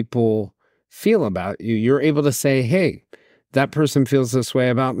other people feel about you. You're able to say, hey, that person feels this way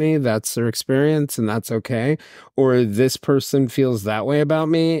about me. That's their experience, and that's okay. Or this person feels that way about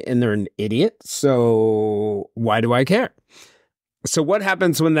me, and they're an idiot. So why do I care? So what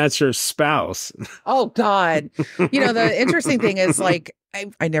happens when that's your spouse? Oh, God. The interesting thing is like,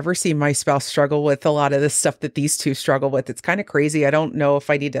 I never see my spouse struggle with a lot of the stuff that these two struggle with. It's kind of crazy. I don't know if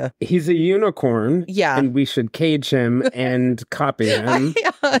I need to. He's a unicorn. Yeah. And we should cage him and copy him.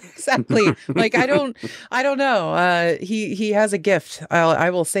 Yeah, exactly. Like, I don't know. He has a gift. I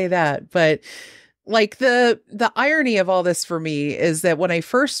will say that. But like the irony of all this for me is that when I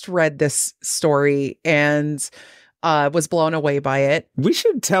first read this story and was blown away by it. We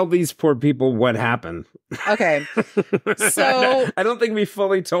should tell these poor people what happened. Okay. So I don't think we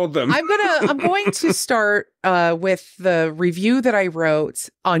fully told them. I'm going to start with the review that I wrote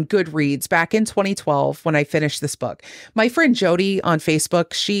on Goodreads back in 2012 when I finished this book. My friend Jody on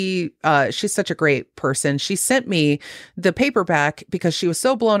Facebook, she's such a great person. She sent me the paperback because she was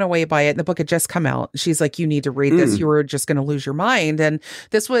so blown away by it. And the book had just come out. She's like, you need to read this. You were just going to lose your mind. And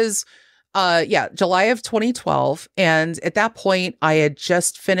this was July of 2012. And at that point, I had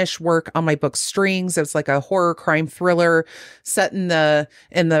just finished work on my book Strings. It was like a horror crime thriller set in the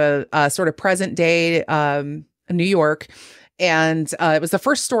sort of present day New York. And it was the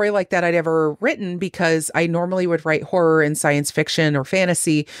first story like that I'd ever written because I normally would write horror and science fiction or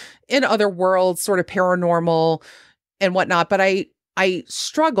fantasy in other worlds, sort of paranormal and whatnot. But I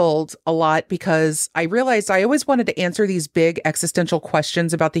struggled a lot because I realized I always wanted to answer these big existential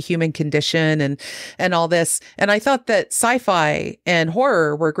questions about the human condition and all this. And I thought that sci-fi and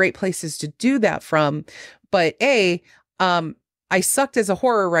horror were great places to do that from. But I sucked as a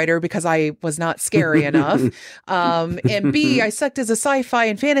horror writer because I was not scary enough. And B, I sucked as a sci-fi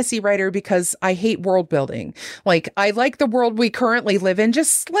and fantasy writer because I hate world building. Like, I like the world we currently live in.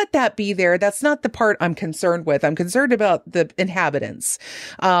 Just let that be there. That's not the part I'm concerned with. I'm concerned about the inhabitants.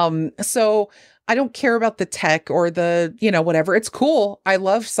 So I don't care about the tech or the, whatever. It's cool. I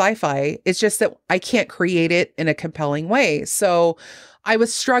love sci-fi. It's just that I can't create it in a compelling way. So I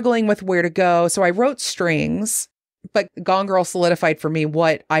was struggling with where to go. So I wrote Strings. But Gone Girl solidified for me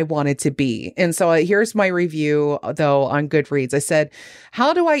what I wanted to be. And so here's my review, though, on Goodreads. I said,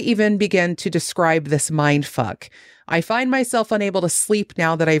 how do I even begin to describe this mind fuck? I find myself unable to sleep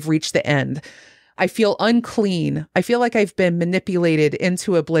now that I've reached the end. I feel unclean. I feel like I've been manipulated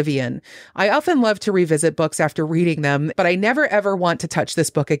into oblivion. I often love to revisit books after reading them, but I never ever want to touch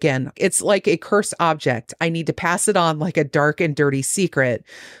this book again. It's like a cursed object. I need to pass it on like a dark and dirty secret.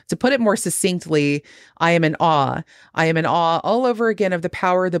 To put it more succinctly, I am in awe. I am in awe all over again of the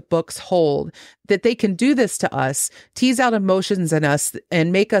power the books hold, that they can do this to us, tease out emotions in us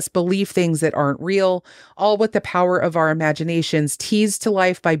and make us believe things that aren't real, all with the power of our imaginations, teased to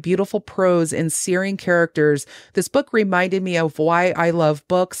life by beautiful prose and searing characters. This book reminded me of why I love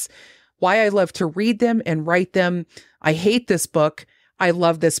books, why I love to read them and write them. I hate this book. I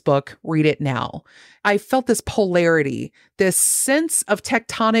love this book. Read it now. I felt this polarity, this sense of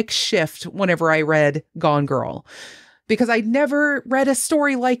tectonic shift whenever I read Gone Girl, because I'd never read a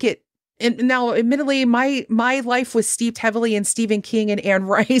story like it. And now, admittedly, my life was steeped heavily in Stephen King and Anne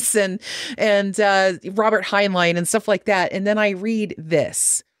Rice and Robert Heinlein and stuff like that. And then I read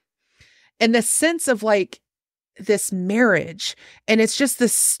this, and the sense of like this marriage, and it's just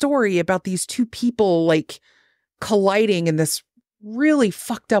this story about these two people like colliding in this really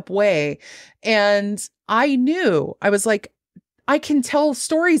fucked up way. And I was like, I can tell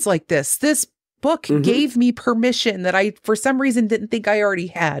stories like this. This book gave me permission that I, for some reason, didn't think I already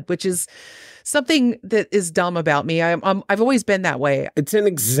had, which is something that is dumb about me. I've always been that way. It's an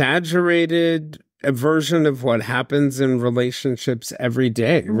exaggerated version of what happens in relationships every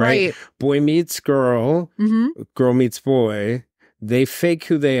day, right? Boy meets girl, girl meets boy. They fake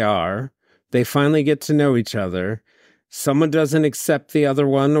who they are. They finally get to know each other. Someone doesn't accept the other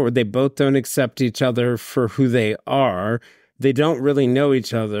one, or they both don't accept each other for who they are. They don't really know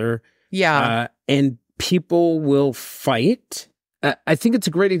each other. Yeah. And people will fight. I think it's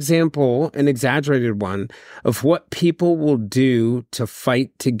a great example, an exaggerated one, of what people will do to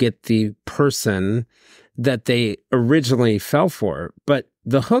fight to get the person that they originally fell for. But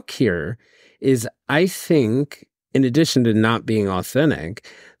the hook here is, I think, in addition to not being authentic,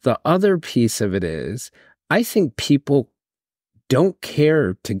 the other piece of it is, I think people don't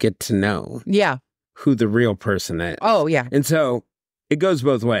care to get to know who the real person is. Oh, yeah. And so it goes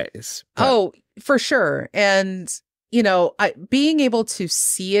both ways. Oh, for sure. And, being able to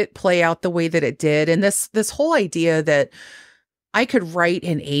see it play out the way that it did, and this whole idea that I could write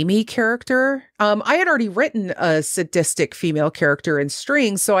an Amy character. I had already written a sadistic female character in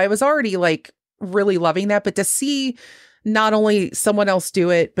Strings, so I was already like really loving that. But to see not only someone else do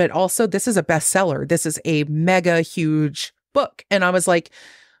it, but also this is a bestseller. This is a mega huge book. And I was like,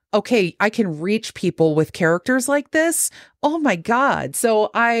 okay, I can reach people with characters like this. Oh my God.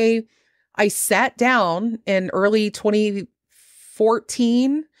 So I sat down in early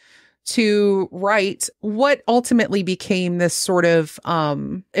 2014 to write what ultimately became this sort of,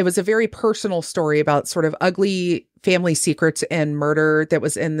 it was a very personal story about sort of ugly family secrets and murder that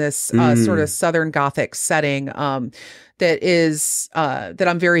was in this sort of Southern Gothic setting that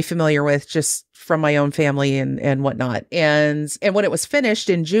I'm very familiar with just from my own family and whatnot. And when it was finished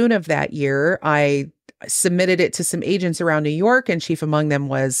in June of that year, I submitted it to some agents around New York, and chief among them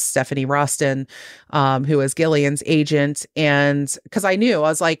was Stephanie Roston, who was Gillian's agent. And because I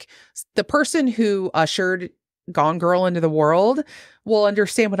was like, the person who ushered Gone Girl into the world will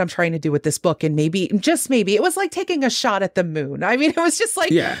understand what I'm trying to do with this book. And maybe, just maybe, it was like taking a shot at the moon. I mean, it was just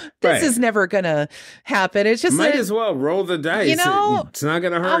like, this is never going to happen. It's just might as well roll the dice. You know, it's not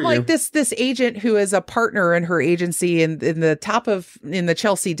going to hurt I'm like you. this agent who is a partner in her agency in the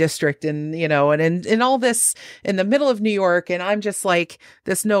Chelsea district, and, you know, and in all this in the middle of New York. And I'm just like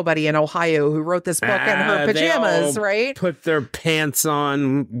this nobody in Ohio who wrote this book in her pajamas, right? Put their pants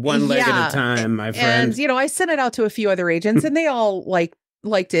on one leg at a time, my friend. And, you know, I sent it out to a few other agents and they all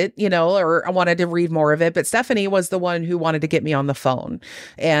liked it, you know, or I wanted to read more of it. But Stephanie was the one who wanted to get me on the phone.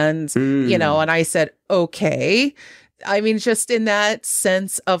 And, you know, and I said, okay. I mean, just in that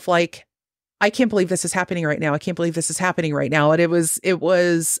sense of like, I can't believe this is happening right now. I can't believe this is happening right now. And it was,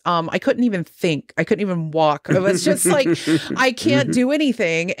 I couldn't even think. I couldn't even walk. It was just like, I can't do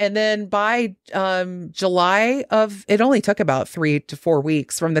anything. And then by July it only took about 3 to 4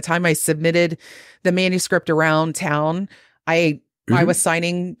 weeks from the time I submitted the manuscript around town. I was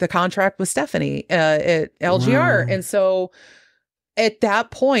signing the contract with Stephanie at LGR. Wow. And so at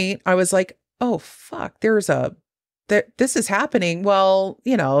that point I was like, oh, fuck, this is happening. Well,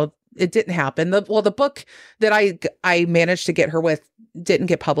 you know, it didn't happen. The book that I managed to get her with didn't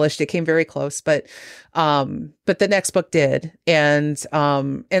get published. It came very close, but the next book did. And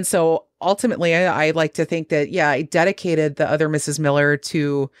so ultimately I like to think that, I dedicated The Other Mrs. Miller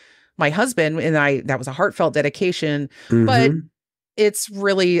to my husband, and that was a heartfelt dedication, but it's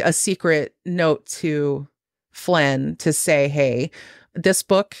really a secret note to Flynn to say, hey, this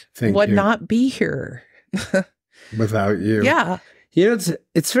book would not be here without you. Yeah. You know,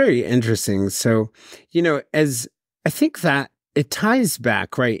 it's very interesting. So, you know, as I think that it ties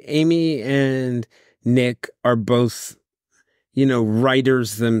back, right? Amy and Nick are both, you know,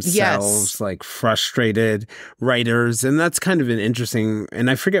 writers themselves, like frustrated writers. And that's kind of an interesting,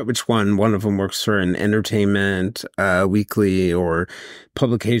 and I forget which one of them works for an entertainment weekly or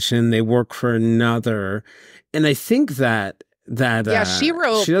publication. They work for another. And I think that she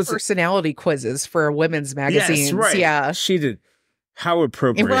wrote personality quizzes for women's magazines. Yes, right. Yeah. She did. How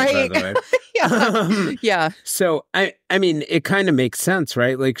appropriate, right? By the way. Yeah. So, I mean, it kind of makes sense,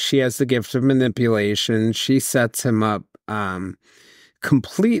 right? Like, she has the gift of manipulation. She sets him up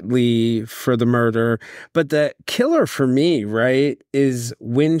completely for the murder. But the killer for me, right, is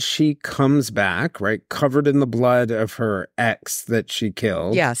when she comes back, right, covered in the blood of her ex that she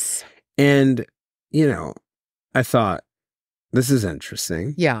killed. Yes. And, you know, I thought, this is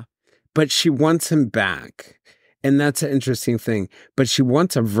interesting. Yeah. But she wants him back. And that's an interesting thing. But she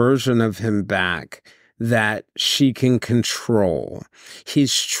wants a version of him back that she can control.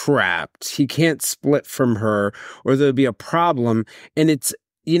 He's trapped. He can't split from her, or there'll be a problem. And it's,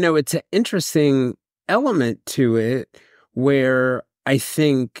 you know, it's an interesting element to it where I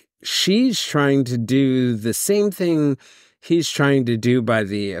think she's trying to do the same thing he's trying to do by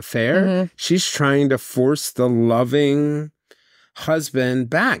the affair. She's trying to force the loving husband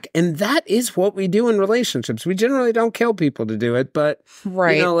back. And that is what we do in relationships. We generally don't kill people to do it, but you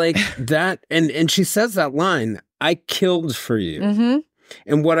know, like that. And she says that line, I killed for you.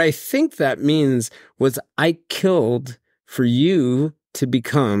 And what I think that means was I killed for you to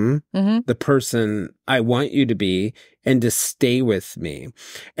become the person I want you to be and to stay with me.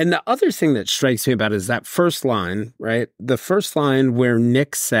 And the other thing that strikes me about it is that first line, right? The first line where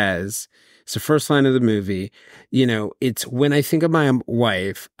Nick says, it's the first line of the movie, you know, it's when I think of my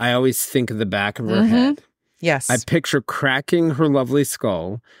wife, I always think of the back of her head. Yes. I picture cracking her lovely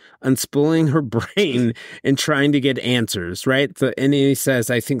skull, unspooling her brain, and trying to get answers, right? And he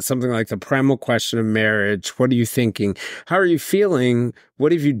says, I think something like the primal question of marriage. What are you thinking? How are you feeling?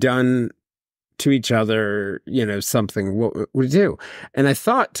 What have you done to each other? You know, something. What would you do? And I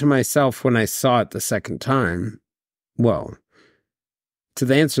thought to myself when I saw it the second time, well,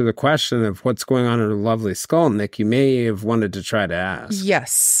 to answer the question of what's going on in her lovely skull, Nick, you may have wanted to try to ask.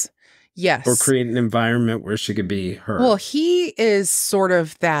 Yes. Or create an environment where she could be her. Well, he is sort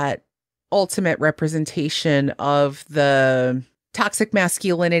of that ultimate representation of the toxic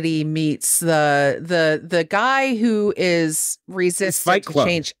masculinity meets the guy who is resistant to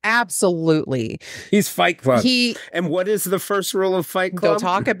change. Absolutely. He's Fight Club. And what is the first rule of Fight Club? Don't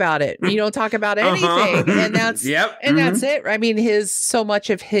talk about it. You don't talk about anything. And that's that's it. I mean, so much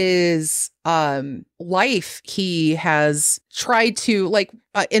of his life, he has tried to, like,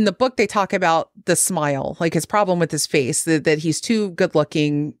 in the book, they talk about the smile, like his problem with his face, that he's too good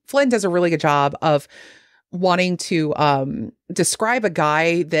looking. Flynn does a really good job of wanting to describe a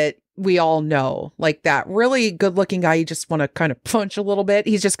guy that we all know, like that really good looking guy you just want to kind of punch a little bit.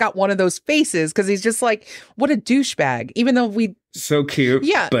 He's just got one of those faces because he's just like, what a douchebag, even though so cute.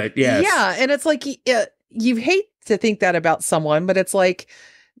 Yeah. But yes. Yeah. And it's like, you hate to think that about someone, but it's like,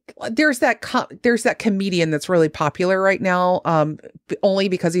 there's that comedian that's really popular right now, only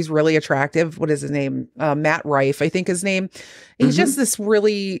because he's really attractive. What is his name? Matt Rife, I think his name. He's just this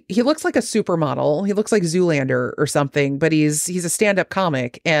really, he looks like a supermodel. He looks like Zoolander or something, but he's a stand-up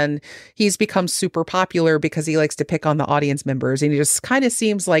comic, and he's become super popular because he likes to pick on the audience members. And he just kind of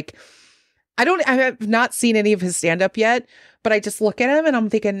seems like, I have not seen any of his stand-up yet, but I just look at him and I'm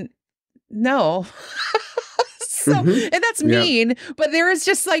thinking, no. So, and that's mean, but there is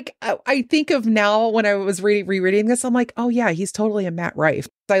just like, I think of now when I was rereading this, I'm like, oh yeah, he's totally a Matt Rife.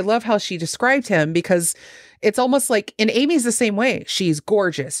 I love how she described him, because it's almost like, and Amy's the same way. She's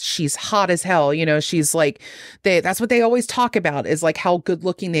gorgeous. She's hot as hell. You know, she's like, that's what they always talk about, is like how good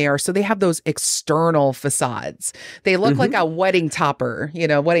looking they are. So they have those external facades. They look like a wedding topper,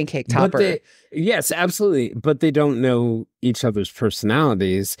 wedding cake topper. Yes, absolutely. But they don't know each other's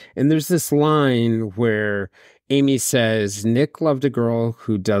personalities. And there's this line where Amy says, Nick loved a girl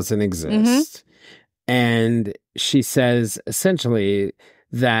who doesn't exist. And she says essentially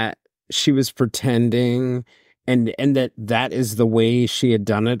that she was pretending, and that is the way she had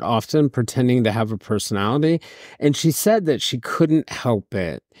done it often, pretending to have a personality. And she said that she couldn't help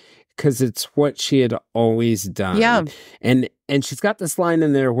it because it's what she had always done. Yeah. And she's got this line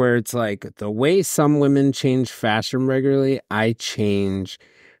in there where it's like, the way some women change fashion regularly, I change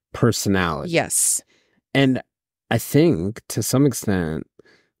personality. Yes. And I think to some extent,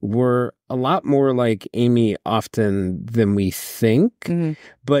 we're a lot more like Amy often than we think.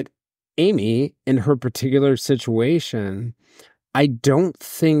 But Amy, in her particular situation, I don't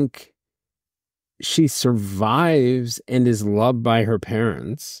think she survives and is loved by her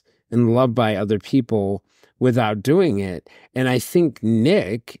parents and loved by other people without doing it. And I think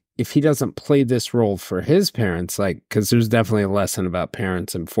Nick, if he doesn't play this role for his parents, like, because there's definitely a lesson about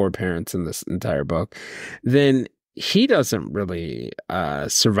parents and for parents in this entire book, then he doesn't really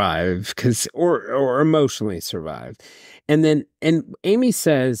survive or emotionally survive. And Amy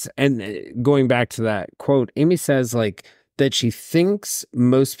says, and going back to that quote, Amy says like that she thinks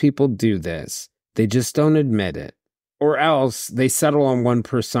most people do this. They just don't admit it. Or else they settle on one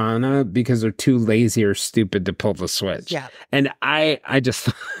persona because they're too lazy or stupid to pull the switch. Yeah. And I just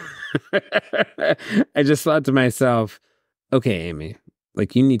I just thought to myself, okay, Amy,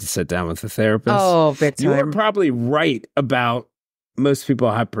 like, you need to sit down with a therapist. Oh, big time. You are probably right about most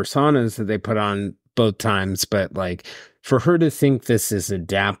people have personas that they put on both times, but like for her to think this is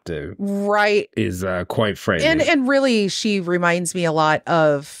adaptive, right, is quite frightening. And really, she reminds me a lot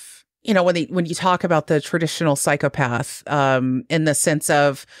of, when you talk about the traditional psychopath, in the sense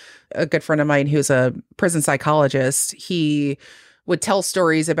of a good friend of mine who's a prison psychologist. He would tell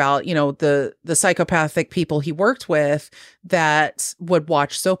stories about, the psychopathic people he worked with that would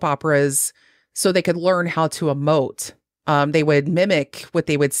watch soap operas so they could learn how to emote. They would mimic what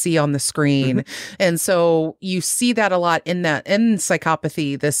they would see on the screen. And so you see that a lot in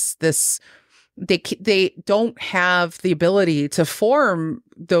psychopathy, they don't have the ability to form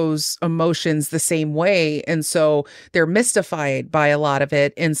those emotions the same way. And so they're mystified by a lot of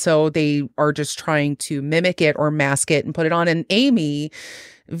it. And so they are just trying to mimic it or mask it and put it on. And Amy,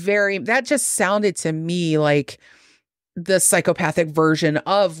 that just sounded to me like the psychopathic version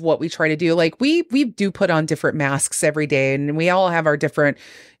of what we try to do. Like we do put on different masks every day, and we all have our different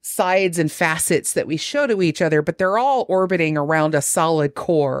sides and facets that we show to each other, but they're all orbiting around a solid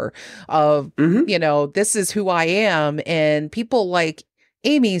core of, this is who I am. And people like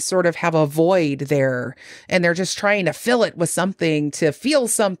Amy sort of have a void there, and they're just trying to fill it with something to feel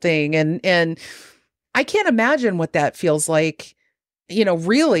something. And I can't imagine what that feels like.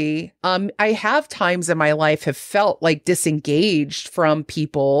 Really, I have times in my life have felt like disengaged from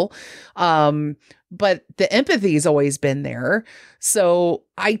people, but the empathy has always been there. So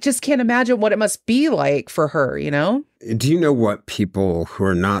I just can't imagine what it must be like for her, Do you know what people who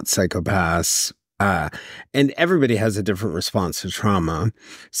are not psychopaths, and everybody has a different response to trauma.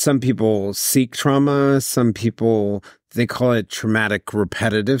 Some people seek trauma. Some people they call it traumatic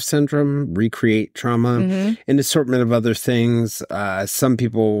repetitive syndrome, recreate trauma, an assortment of other things. Some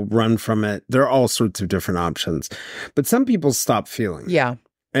people run from it. There are all sorts of different options, but some people stop feeling. Yeah.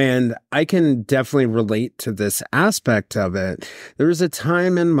 And I can definitely relate to this aspect of it. There was a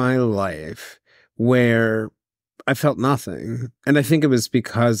time in my life where I felt nothing. And I think it was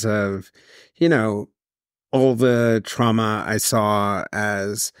because of, all the trauma I saw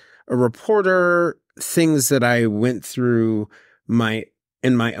as a reporter, things that I went through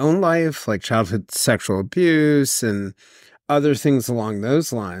in my own life, like childhood sexual abuse and other things along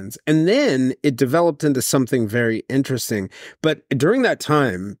those lines. And then it developed into something very interesting. But during that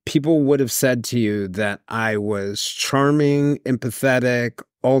time, people would have said to you that I was charming, empathetic,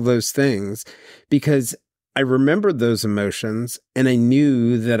 all those things, because I remembered those emotions and I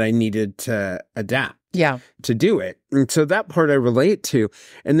knew that I needed to adapt. Yeah. To do it. And so that part I relate to.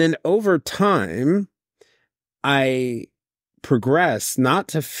 And then over time, I progressed not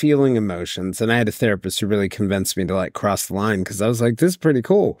to feeling emotions. And I had a therapist who really convinced me to like cross the line because I was like, this is pretty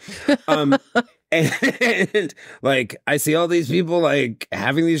cool. And like, I see all these people like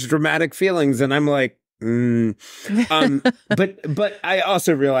having these dramatic feelings and I'm like, but I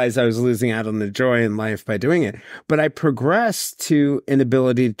also realized I was losing out on the joy in life by doing it. But I progressed to an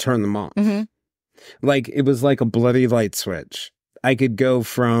ability to turn them off. Like it was like a bloody light switch. I could go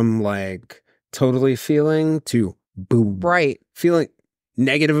from like totally feeling to boom. Right. Feeling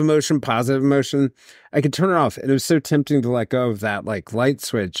negative emotion, positive emotion. I could turn it off. And it was so tempting to let go of that like light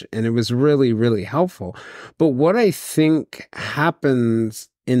switch. And it was really, really helpful. But what I think happens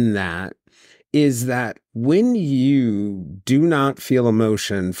in that is that when you do not feel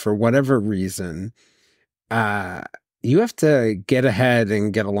emotion for whatever reason, you have to get ahead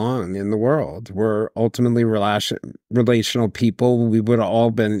and get along in the world. We're ultimately relational people. We would have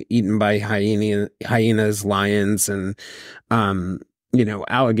all been eaten by hyenas, lions, and,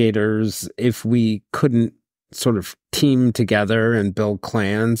 alligators if we couldn't sort of team together and build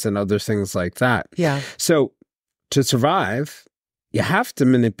clans and other things like that. Yeah. So to survive, you have to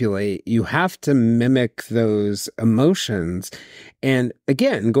manipulate, you have to mimic those emotions. And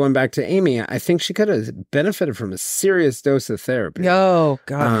again, going back to Amy, I think she could have benefited from a serious dose of therapy. Oh,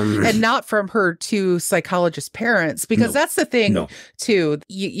 God. And not from her two psychologist parents, because that's the thing, too.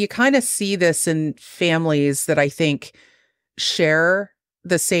 You kind of see this in families that I think share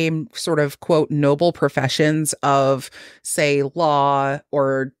the same sort of, quote, noble professions of, say, law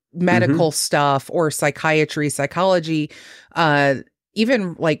or medical stuff or psychiatry, psychology,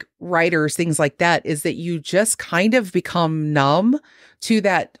 even like writers, things like that, is that you just kind of become numb to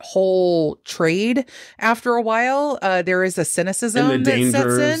that whole trade after a while. There is a cynicism that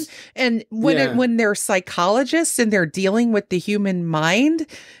sets in. And when they're psychologists and they're dealing with the human mind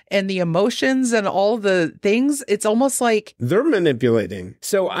and the emotions and all the things, it's almost like they're manipulating.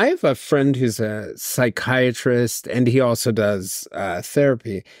 So I have a friend who's a psychiatrist and he also does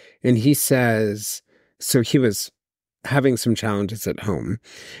therapy. And he says, so he was having some challenges at home.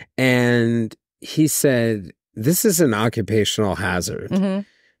 And he said, this is an occupational hazard,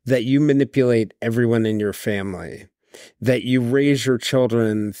 that you manipulate everyone in your family, that you raise your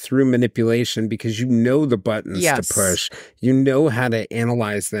children through manipulation because you know the buttons to push, you know how to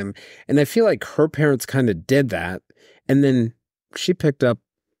analyze them. And I feel like her parents kind of did that. And then she picked up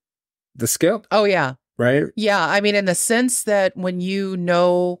the skill. Oh, yeah. Right? Yeah. I mean, in the sense that when you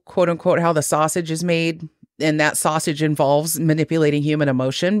know, quote unquote, how the sausage is made, and that sausage involves manipulating human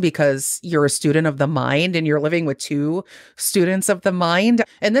emotion because you're a student of the mind and you're living with two students of the mind.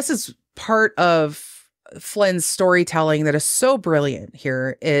 And this is part of Flynn's storytelling that is so brilliant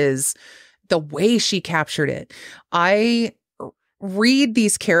here, is the way she captured it. I read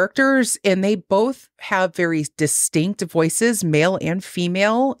these characters and they both have very distinct voices, male and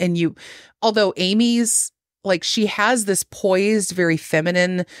female. And although Amy's like, she has this poised, very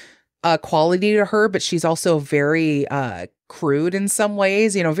feminine quality to her, but she's also very crude in some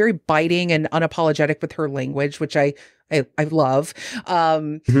ways, very biting and unapologetic with her language, which I love.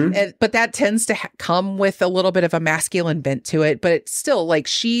 But that tends to come with a little bit of a masculine bent to it. But it's still like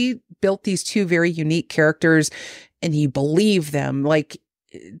she built these two very unique characters and you believe them. Like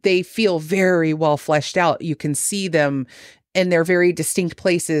they feel very well fleshed out. You can see them in their very distinct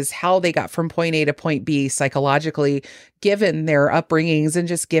places, how they got from point A to point B psychologically, given their upbringings and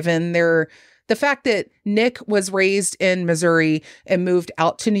just given the fact that Nick was raised in Missouri and moved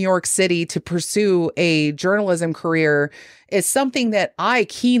out to New York City to pursue a journalism career is something that I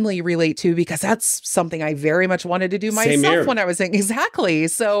keenly relate to because that's something I very much wanted to do myself when I was in. Exactly.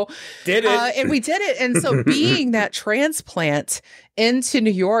 So did it. And we did it. And so being that transplant into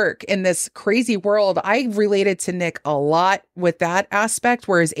New York in this crazy world, I related to Nick a lot with that aspect.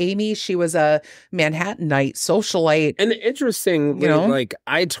 Whereas Amy, she was a Manhattanite, socialite. And interesting, like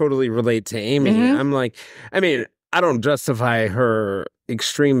I totally relate to Amy. I'm like, I mean, I don't justify her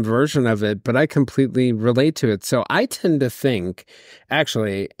extreme version of it, but I completely relate to it. So I tend to think,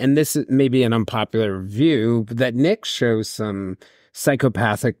 actually, and this is maybe an unpopular view, that Nick shows some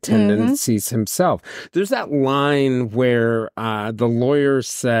psychopathic tendencies himself. There's that line where the lawyer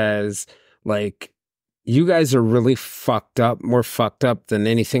says, like, you guys are really fucked up, more fucked up than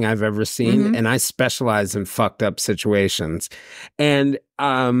anything I've ever seen. And I specialize in fucked up situations. And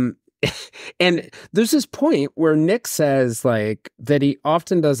and there's this point where Nick says, like, that he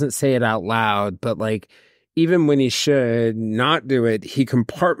often doesn't say it out loud, but like, even when he should not do it, he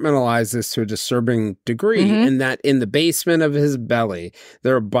compartmentalizes to a disturbing degree, and that in the basement of his belly,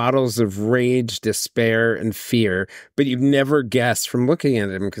 there are bottles of rage, despair, and fear, but you've never guessed from looking at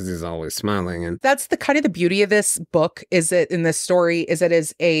him because he's always smiling. And that's the kind of the beauty of this book, is that in this story, is it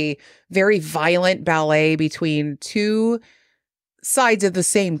is a very violent ballet between two sides of the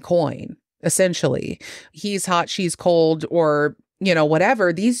same coin, essentially. He's hot, she's cold, or,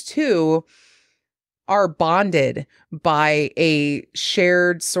 whatever. These two are bonded by a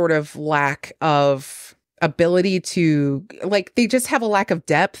shared sort of lack of ability to, like, they just have a lack of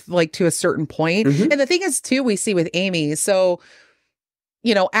depth, like, to a certain point. And the thing is, too, we see with Amy. So,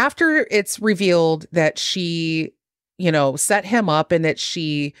 after it's revealed that she, set him up and that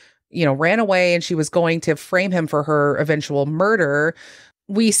she, ran away and she was going to frame him for her eventual murder,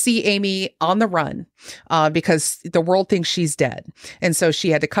 we see Amy on the run because the world thinks she's dead. And so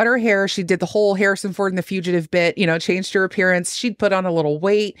she had to cut her hair. She did the whole Harrison Ford and the Fugitive bit, changed her appearance. She'd put on a little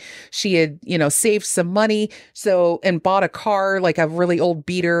weight. She had, saved some money. So, and bought a car, like a really old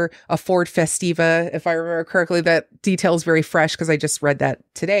beater, a Ford Festiva, if I remember correctly. That detail is very fresh because I just read that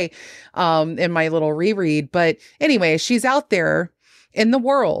today in my little reread. But anyway, she's out there in the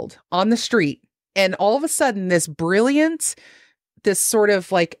world on the street. And all of a sudden, this sort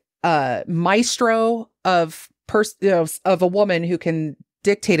of like maestro of a woman who can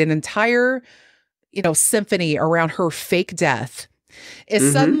dictate an entire, symphony around her fake death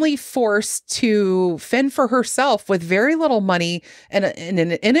is suddenly forced to fend for herself with very little money and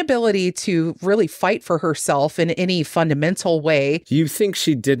an inability to really fight for herself in any fundamental way. Do you think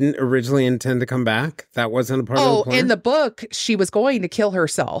she didn't originally intend to come back? That wasn't a part of the plan? In the book, she was going to kill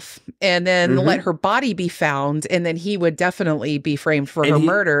herself and then let her body be found, and then he would definitely be framed for her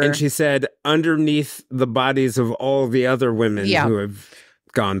murder. And she said, underneath the bodies of all the other women who have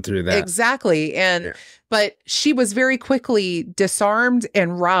gone through that. Exactly. But she was very quickly disarmed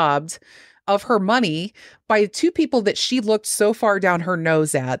and robbed of her money by two people that she looked so far down her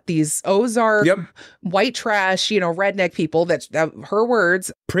nose at. These Ozark white trash, redneck people, that's her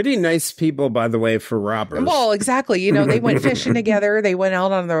words. Pretty nice people, by the way, for robbers. Well, exactly. They went fishing together. They went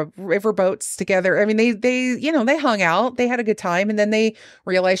out on the river boats together. I mean, they hung out. They had a good time. And then they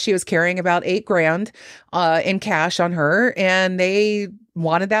realized she was carrying about $8,000 in cash on her, and they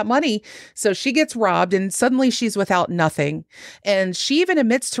wanted that money. So she gets robbed and suddenly she's without nothing. And she even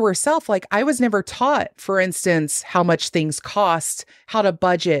admits to herself, like, I was never taught, for instance, how much things cost, how to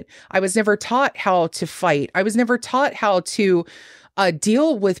budget. I was never taught how to fight. I was never taught how to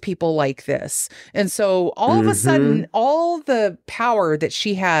deal with people like this. And so all of a sudden, all the power that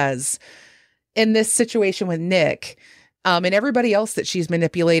she has in this situation with Nick, and everybody else that she's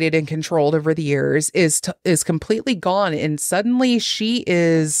manipulated and controlled over the years is completely gone. And suddenly she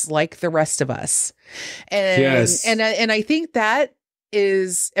is like the rest of us. And, and I think that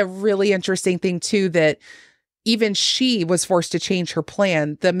is a really interesting thing too, that even she was forced to change her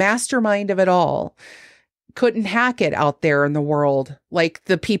plan. The mastermind of it all couldn't hack it out there in the world, like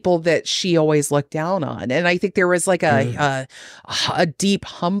the people that she always looked down on. And I think there was like a deep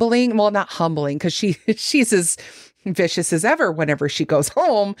humbling, well, not humbling, because she's as vicious as ever whenever she goes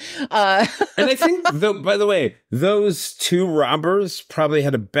home. And I think, by the way, those two robbers probably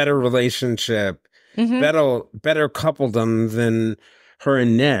had a better relationship, better coupledom than her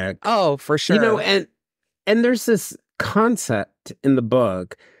and Nick. Oh, for sure. And there's this concept in the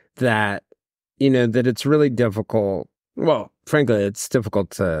book that, that it's really difficult. Well, frankly, it's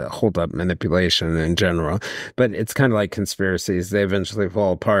difficult to hold up manipulation in general, but it's kind of like conspiracies. They eventually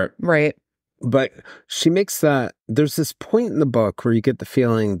fall apart. Right. But she makes there's this point in the book where you get the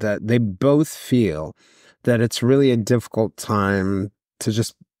feeling that they both feel that it's really a difficult time to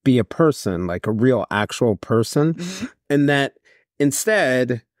just be a person, like a real actual person, and that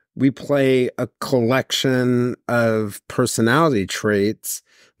instead we play a collection of personality traits,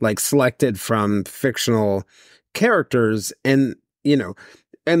 like selected from fictional characters. And,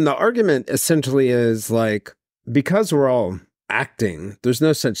 and the argument essentially is like, because we're all acting, there's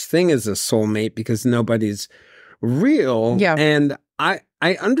no such thing as a soulmate because nobody's real. Yeah. And I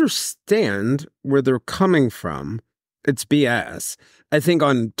understand where they're coming from. It's BS. I think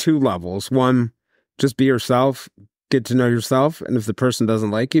on two levels. One, just be yourself, get to know yourself. And if the person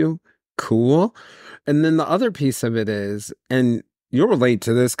doesn't like you, cool. And then the other piece of it is, and you'll relate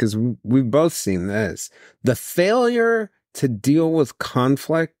to this because we've both seen this, the failure to deal with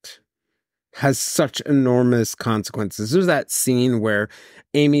conflict has such enormous consequences. There's that scene where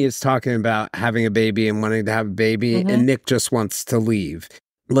Amy is talking about having a baby and wanting to have a baby, and Nick just wants to leave.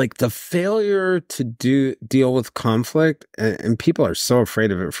 Like the failure to deal with conflict, and people are so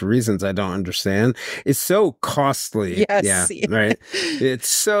afraid of it for reasons I don't understand, is so costly. Yes. Yeah, right. It's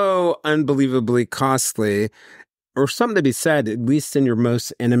so unbelievably costly. Or something to be said, at least in your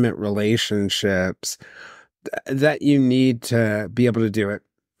most intimate relationships, that you need to be able to do it.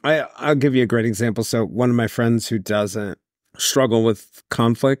 I'll give you a great example. So one of my friends who doesn't struggle with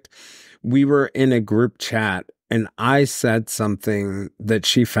conflict, we were in a group chat and I said something that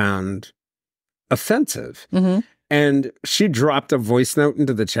she found offensive. And she dropped a voice note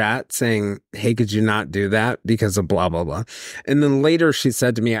into the chat saying, hey, could you not do that because of blah, blah, blah. And then later she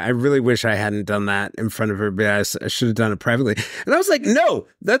said to me, I really wish I hadn't done that in front of everybody. I should have done it privately. And I was like, no,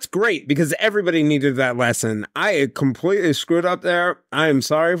 that's great because everybody needed that lesson. I had completely screwed up there. I am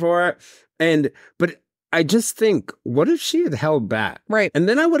sorry for it. But I just think, what if she had held back? Right. And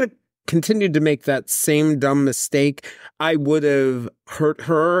then I would have continued to make that same dumb mistake. I would have hurt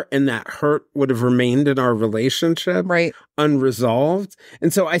her and that hurt would have remained in our relationship unresolved.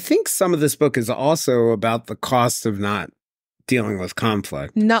 And so I think some of this book is also about the cost of not dealing with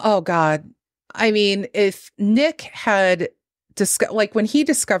conflict. No, oh God. I mean, if Nick had when he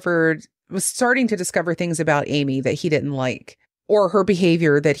was starting to discover things about Amy that he didn't like, or her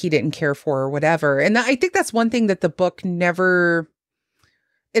behavior that he didn't care for or whatever. And I think that's one thing that the book never...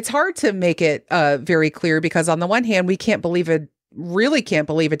 It's hard to make it very clear because on the one hand, we really can't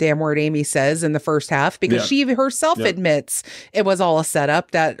believe a damn word Amy says in the first half because she herself admits it was all a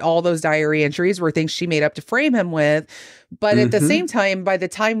setup, that all those diary entries were things she made up to frame him with. But at the same time, by the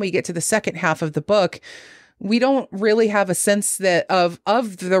time we get to the second half of the book, we don't really have a sense that of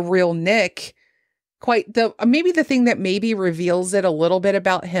the real Nick. Maybe the thing that maybe reveals it a little bit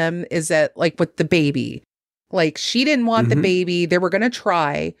about him is that, like, with the baby. Like, she didn't want the baby. They were going to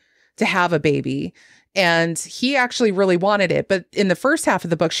try to have a baby. And he actually really wanted it. But in the first half of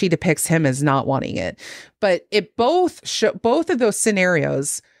the book, she depicts him as not wanting it. But it both of those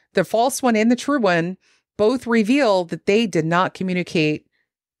scenarios, the false one and the true one, both reveal that they did not communicate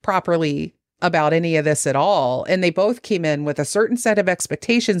properly about any of this at all. And they both came in with a certain set of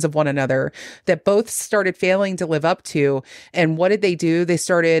expectations of one another that both started failing to live up to. And what did they do? They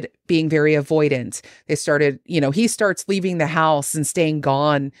started being very avoidant. They started, he starts leaving the house and staying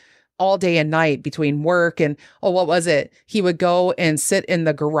gone all day and night between work and, what was it? He would go and sit in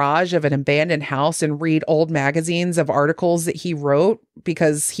the garage of an abandoned house and read old magazines of articles that he wrote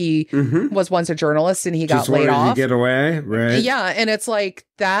because he was once a journalist and he got laid off. To get away, right? Yeah, and it's like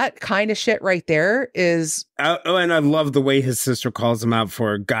that kind of shit right there is... and I love the way his sister calls him out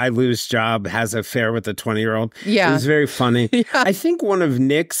for guy lose job, has an affair with a 20-year-old. Yeah. It was very funny. Yeah. I think one of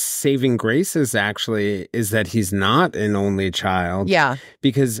Nick's saving graces actually is that he's not an only child. Yeah.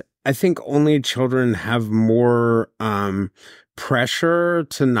 Because I think only children have more pressure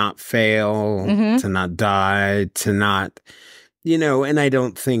to not fail, to not die, to not, and I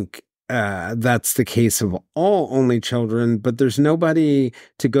don't think that's the case of all only children, but there's nobody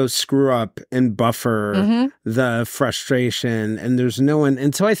to go screw up and buffer the frustration, and there's no one.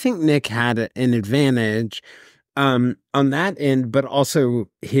 And so I think Nick had an advantage on that end, but also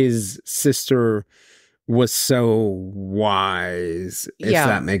his sister was so wise, if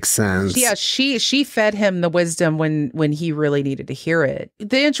that makes sense. Yeah, she fed him the wisdom when he really needed to hear it.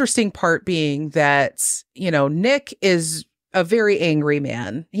 The interesting part being that, Nick is a very angry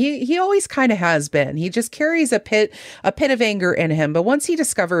man. He always kind of has been. He just carries a pit of anger in him. But once he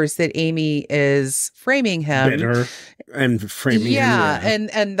discovers that Amy is framing him, bitter and framing him,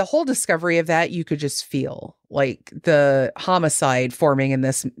 and the whole discovery of that, you could just feel like the homicide forming in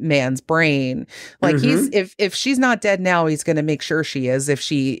this man's brain. Like if she's not dead now, he's going to make sure she is if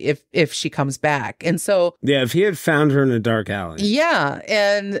she comes back. And so if he had found her in a dark alley. Yeah,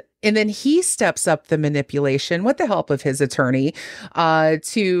 and And then he steps up the manipulation with the help of his attorney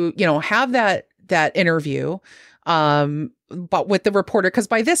to, have that interview. But with the reporter, because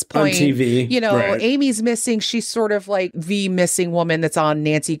by this point, on TV, right. Amy's missing. She's sort of like the missing woman that's on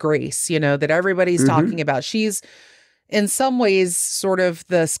Nancy Grace, that everybody's talking about. She's in some ways sort of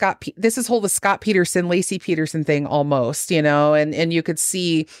the the Scott Peterson, Lacey Peterson thing almost, and you could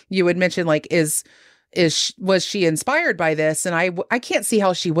see, you would mention like, was she inspired by this? And I can't see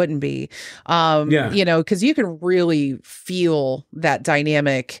how she wouldn't be, because you can really feel that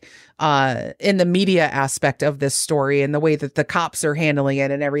dynamic in the media aspect of this story and the way that the cops are handling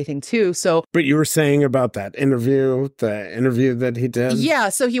it and everything too. So, but you were saying about that interview, the interview that he did. Yeah.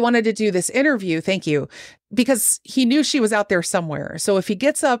 So he wanted to do this interview. Thank you. Because he knew she was out there somewhere. So if he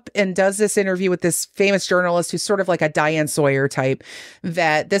gets up and does this interview with this famous journalist who's sort of like a Diane Sawyer type,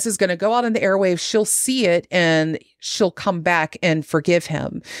 that this is going to go out in the airwaves, she'll see it and she'll come back and forgive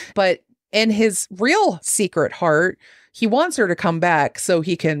him. But in his real secret heart, he wants her to come back so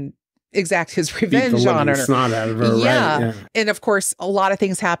he can exact his revenge on her. Snot out of her, yeah. Right? Yeah. And of course, a lot of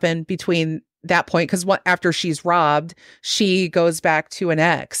things happen between that point, because after she's robbed, she goes back to an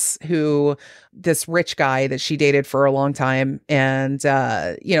ex this rich guy that she dated for a long time. And,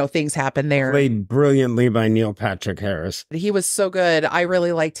 things happen there. Played brilliantly by Neil Patrick Harris. He was so good. I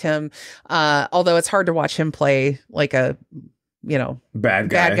really liked him. Although it's hard to watch him play like a, bad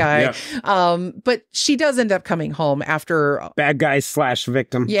guy. Yeah. But she does end up coming home after bad guy /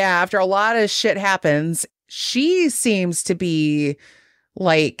 victim. Yeah. After a lot of shit happens, she seems to be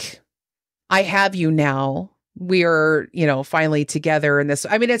like, I have you now. We are, finally together in this.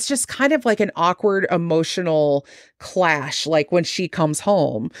 I mean, it's just kind of like an awkward emotional clash, like when she comes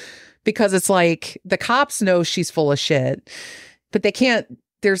home, because it's like the cops know she's full of shit, but they can't,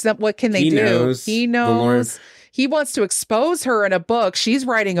 what can they do? He knows. He wants to expose her in a book. He's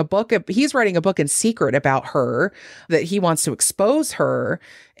writing a book in secret about her, that he wants to expose her.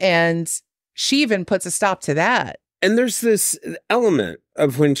 And she even puts a stop to that. And there's this element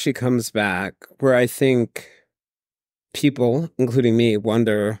of when she comes back where I think people, including me,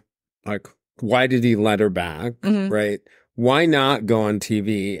 wonder, like, why did he let her back, right? Why not go on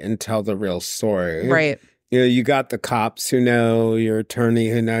TV and tell the real story? Right. You got the cops who know, your attorney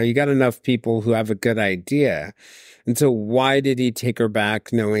who know, you got enough people who have a good idea. And so why did he take her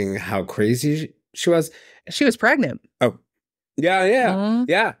back knowing how crazy she was? She was pregnant. Oh, yeah.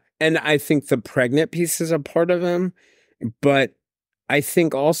 Yeah. And I think the pregnant piece is a part of him, but I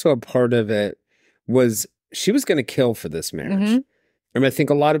think also a part of it was she was going to kill for this marriage. I mean, I think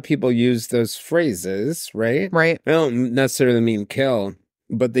a lot of people use those phrases, right? Right. They don't necessarily mean kill,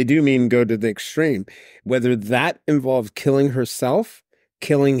 but they do mean go to the extreme. Whether that involved killing herself,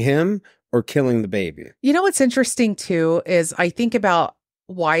 killing him, or killing the baby. You know what's interesting too is I think about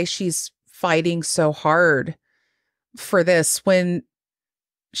why she's fighting so hard for this when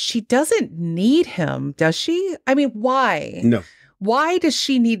she doesn't need him, does she? I mean, why? No. Why does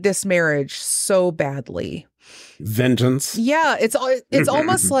she need this marriage so badly? Vengeance. Yeah, it's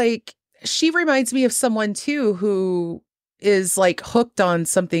almost like she reminds me of someone too who is like hooked on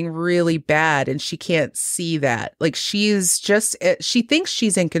something really bad and she can't see that. Like she thinks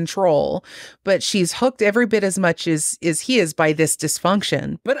she's in control, but she's hooked every bit as much as he is by this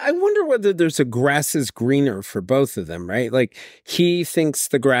dysfunction. But I wonder whether there's a grass is greener for both of them, right? Like he thinks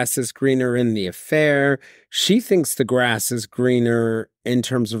the grass is greener in the affair. She thinks the grass is greener in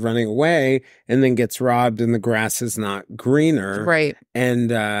terms of running away and then gets robbed and the grass is not greener. Right. And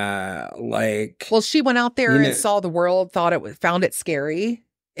well, she went out there and saw the world, found it scary.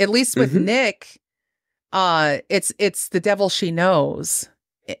 At least with Nick, it's the devil she knows.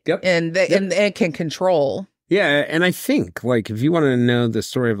 Yep. And can control. Yeah, and I think, like, if you want to know the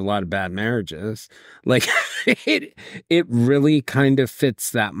story of a lot of bad marriages, like, it really kind of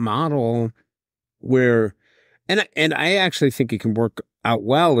fits that model where, and I actually think it can work out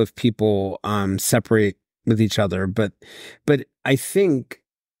well if people separate with each other. But I think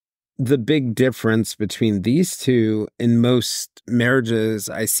the big difference between these two in most marriages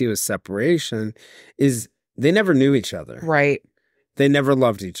I see with separation is they never knew each other. Right. They never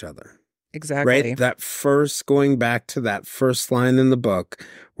loved each other. Exactly. Right? That first, going back to that first line in the book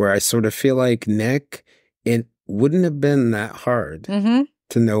where I sort of feel like Nick, it wouldn't have been that hard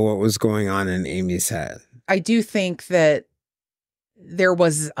to know what was going on in Amy's head. I do think that there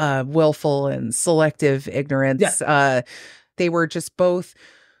was willful and selective ignorance. Yeah. They were just both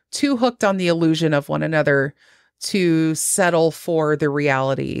too hooked on the illusion of one another to settle for the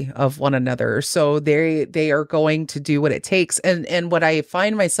reality of one another. So they are going to do what it takes. And what I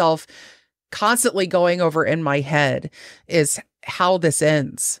find myself constantly going over in my head is how this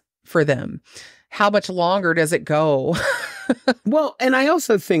ends. for them? How much longer does it go? Well, and I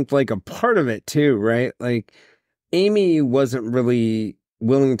also think like a part of it too, right? Like Amy wasn't really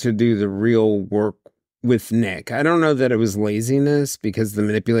willing to do the real work with Nick. I don't know that it was laziness because the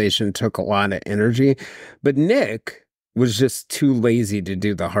manipulation took a lot of energy, but Nick was just too lazy to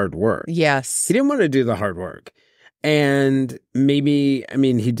do the hard work. Yes. He didn't want to do the hard work. And maybe, I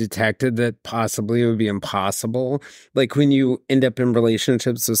mean, he detected that possibly it would be impossible. Like when you end up in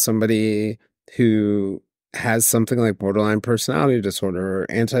relationships with somebody who has something like borderline personality disorder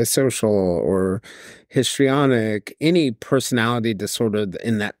or antisocial or histrionic, any personality disorder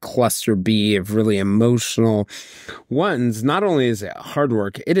in that cluster B of really emotional ones, not only is it hard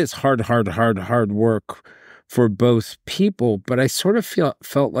work, it is hard work for both people. But I sort of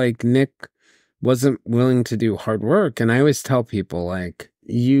felt like Nick wasn't willing to do hard work. And I always tell people, like,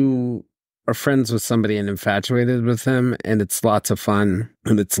 you are friends with somebody and infatuated with them, and it's lots of fun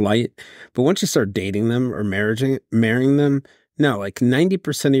and it's light. But once you start dating them or marrying them, no, like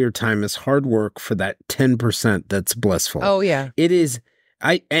 90% of your time is hard work for that 10% that's blissful. Oh, yeah. It is.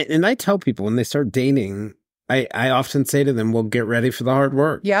 I tell people when they start dating, I often say to them, well, get ready for the hard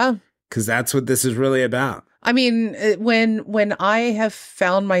work. Yeah. Because that's what this is really about. I mean, when I have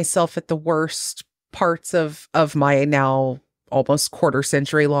found myself at the worst parts of my now almost quarter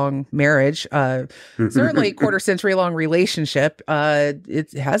century long marriage, certainly quarter century long relationship,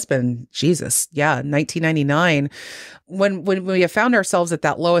 it has been, Jesus, 1999. When we have found ourselves at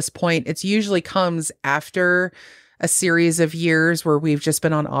that lowest point, it's usually comes after a series of years where we've just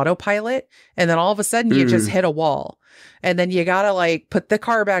been on autopilot, and then all of a sudden you just hit a wall. And then you got to like put the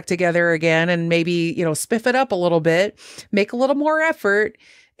car back together again and maybe, spiff it up a little bit, make a little more effort,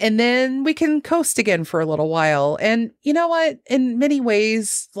 and then we can coast again for a little while. And you know what? In many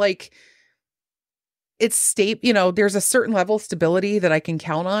ways, like it's there's a certain level of stability that I can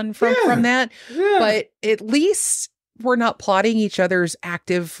count on from that. Yeah. But at least we're not plotting each other's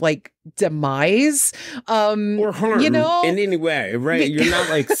active like demise or harm in any way, right? You're not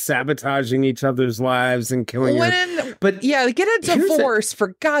like sabotaging each other's lives and killing but yeah, get a divorce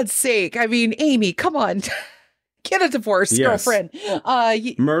for God's sake. I mean, Amy, come on. Get a divorce, girlfriend.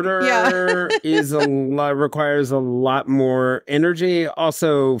 Murder requires a lot more energy.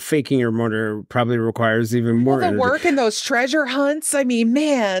 Also, faking your murder probably requires even more energy. The work in those treasure hunts. I mean,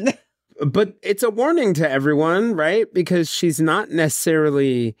 man. But it's a warning to everyone, right? Because she's not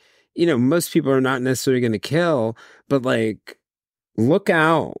necessarily, most people are not necessarily going to kill, but like, look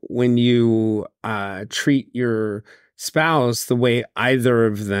out when you treat your spouse the way either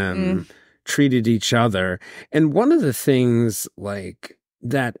of them treated each other. And one of the things like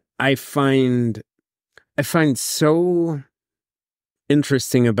that I find so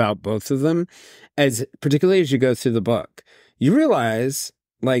interesting about both of them, particularly as you go through the book, you realize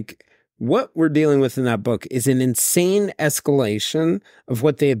like, what we're dealing with in that book is an insane escalation of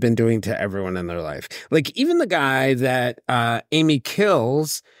what they have been doing to everyone in their life. Like even the guy that Amy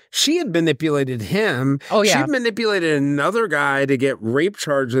kills, she had manipulated him. Oh, yeah. She manipulated another guy to get rape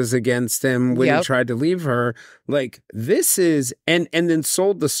charges against him when he tried to leave her. Like this is, and then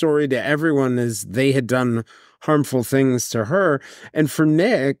sold the story to everyone as they had done harmful things to her. And for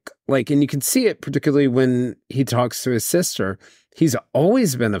Nick, like, and you can see it particularly when he talks to his sister, he's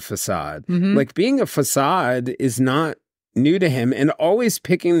always been a facade. Like being a facade is not new to him, and always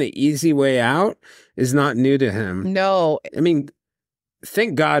picking the easy way out is not new to him. No. I mean,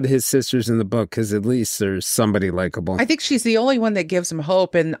 thank God his sister's in the book, because at least there's somebody likable. I think she's the only one that gives him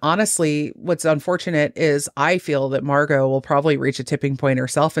hope. And honestly, what's unfortunate is I feel that Margot will probably reach a tipping point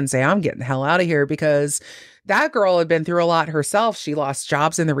herself and say, I'm getting the hell out of here, because that girl had been through a lot herself. She lost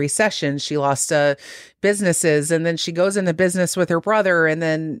jobs in the recession. She lost businesses. And then she goes into business with her brother. And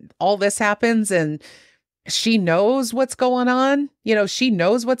then all this happens and she knows what's going on. She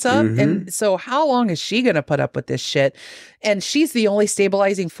knows what's up. And so how long is she going to put up with this shit? And she's the only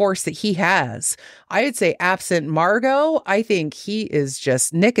stabilizing force that he has. I would say absent Margot, I think Nick is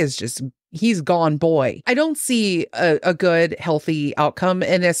just, he's gone boy. I don't see a good, healthy outcome.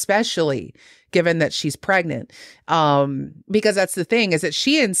 And especially given that she's pregnant. Because that's the thing, is that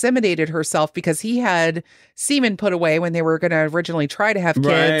she inseminated herself because he had semen put away when they were going to originally try to have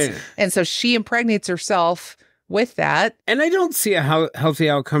kids. Right. And so she impregnates herself with that. And I don't see a healthy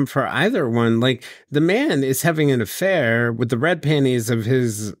outcome for either one. Like the man is having an affair with the red panties of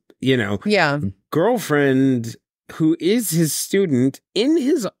his, girlfriend, who is his student in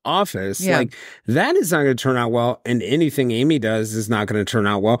his office. Yeah. Like that is not going to turn out well. And anything Amy does is not going to turn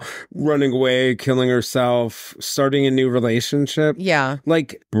out well. Running away, killing herself, starting a new relationship. Yeah.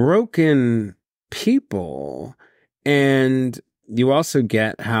 Like broken people. And you also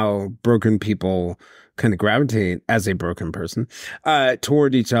get how broken people kind of gravitate as a broken person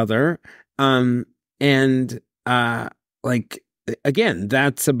toward each other. Like, again,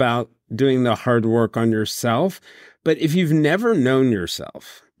 that's about doing the hard work on yourself. But if you've never known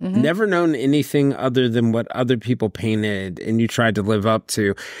yourself, never known anything other than what other people painted and you tried to live up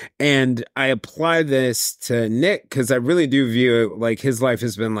to. And I apply this to Nick because I really do view it like his life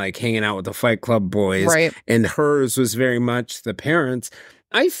has been like hanging out with the Fight Club boys. Right. And hers was very much the parents.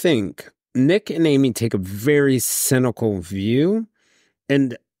 I think Nick and Amy take a very cynical view.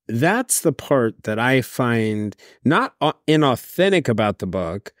 And that's the part that I find not inauthentic about the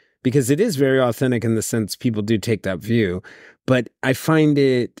book, because it is very authentic in the sense people do take that view. But I find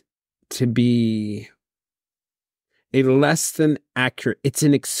it to be a less than accurate. It's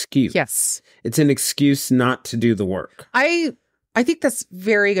an excuse. Yes. It's an excuse not to do the work. I think that's a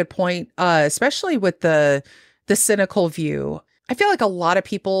very good point, especially with the cynical view. I feel like a lot of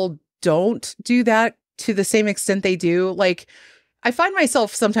people don't do that to the same extent they do. Like, I find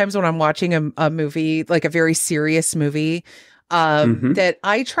myself sometimes when I'm watching a movie, like a very serious movie, that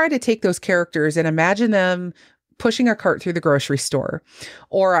I try to take those characters and imagine them pushing a cart through the grocery store,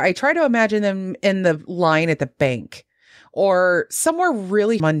 or I try to imagine them in the line at the bank, or somewhere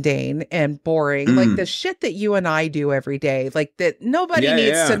really mundane and boring, like the shit that you and I do every day, like that nobody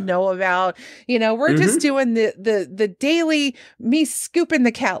needs to know about. You know, we're just doing the daily me scooping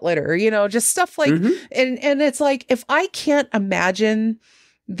the cat litter, you know, just stuff like, and it's like, if I can't imagine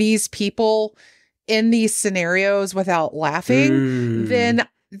these people in these scenarios without laughing, then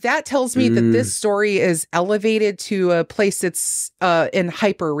that tells me that this story is elevated to a place that's in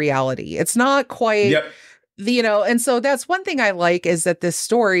hyper reality. It's not quite, you know, and so that's one thing I like, is that this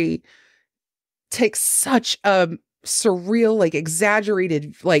story takes such a surreal, like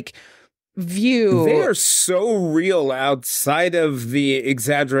exaggerated, like view. They are so real outside of the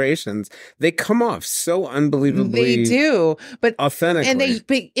exaggerations. They come off so unbelievably. They do, but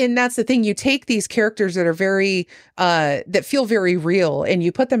authentically. And that's the thing. You take these characters that are very, that feel very real, and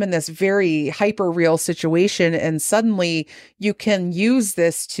you put them in this very hyper real situation, and suddenly you can use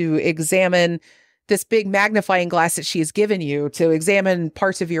this to examine this big magnifying glass that she's given you to examine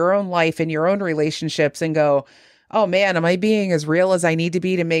parts of your own life and your own relationships and go, oh man, am I being as real as I need to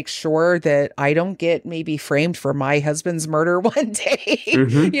be to make sure that I don't get maybe framed for my husband's murder one day?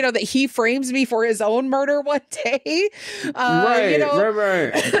 You know, that he frames me for his own murder one day. Right, you know,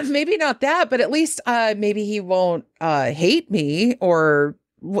 right. Maybe not that, but at least maybe he won't hate me, or,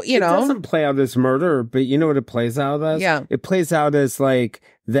 you know. It doesn't play out as murder, but you know what it plays out as? Yeah. It plays out as like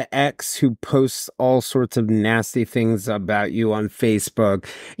the ex who posts all sorts of nasty things about you on Facebook.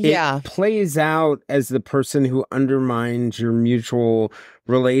 It plays out as the person who undermines your mutual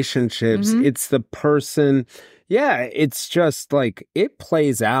relationships. It's the person. Yeah, it's just like, it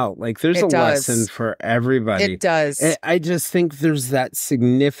plays out. Like, there's a lesson for everybody. It does. I just think there's that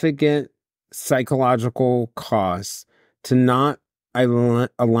significant psychological cost to not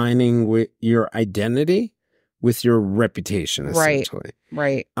aligning with your identity with your reputation, essentially.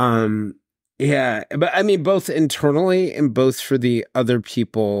 Right. Yeah. But I mean, both internally and both for the other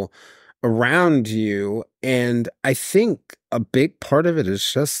people around you. And I think a big part of it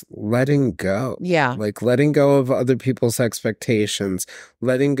is just letting go. Yeah. Like letting go of other people's expectations,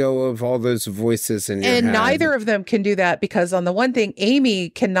 letting go of all those voices in your head. And neither of them can do that, because on the one thing, Amy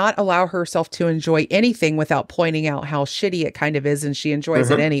cannot allow herself to enjoy anything without pointing out how shitty it kind of is, and she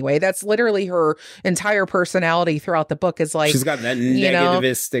enjoys it anyway. That's literally her entire personality throughout the book, is like, she's got that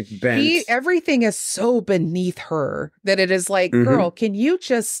negativistic bent. Everything is so beneath her that it is like, girl, can you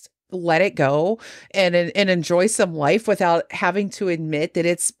just let it go and enjoy some life without having to admit that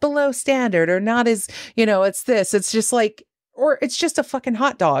it's below standard or not as, you know, it's this. It's just like, or it's just a fucking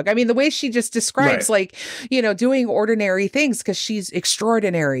hot dog. I mean, the way she just describes, like, you know, doing ordinary things because she's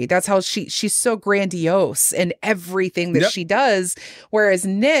extraordinary. That's how she's so grandiose in everything that she does. Whereas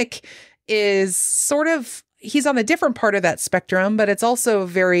Nick is sort of, he's on a different part of that spectrum, but it's also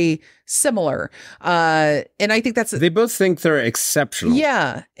very similar. And I think they both think they're exceptional.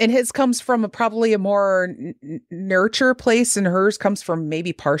 Yeah. And his comes from probably a more nurture place, and hers comes from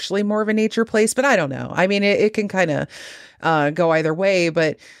maybe partially more of a nature place, but I don't know. I mean, it can kind of go either way,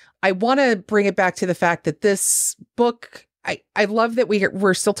 but I want to bring it back to the fact that this book, I love that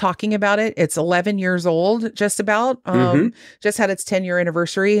we're still talking about it. It's 11 years old, just about. Just had its 10-year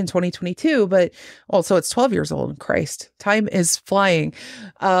anniversary in 2022, but also it's 12 years old. Christ, time is flying.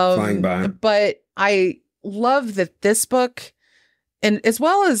 Flying by. But I love that this book, and as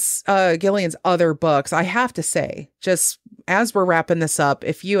well as Gillian's other books, I have to say, just as we're wrapping this up,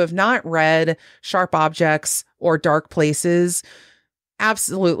 if you have not read Sharp Objects or Dark Places,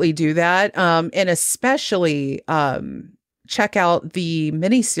 absolutely do that. And especially check out the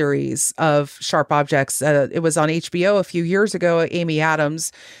miniseries of Sharp Objects. It was on HBO a few years ago. Amy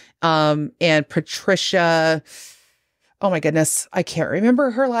Adams and Patricia. Oh my goodness, I can't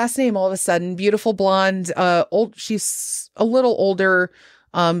remember her last name all of a sudden. Beautiful blonde, she's a little older,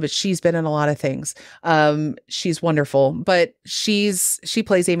 but she's been in a lot of things. She's wonderful, but she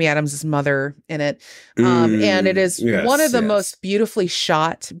plays Amy Adams' mother in it. And it is one of the most beautifully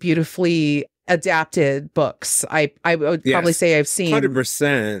shot, beautifully adapted books I would probably say I've seen.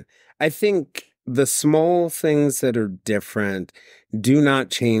 100%. I think the small things that are different do not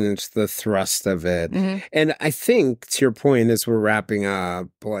change the thrust of it. And I think, to your point, as we're wrapping up,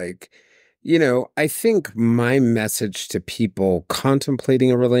 like, you know, I think my message to people contemplating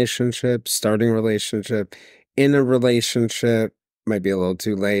a relationship, starting a relationship, in a relationship, might be a little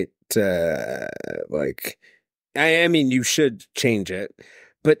too late to, like, I mean, you should change it.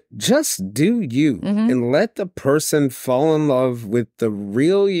 But just do you and let the person fall in love with the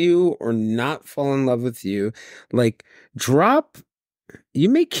real you or not fall in love with you. Like, you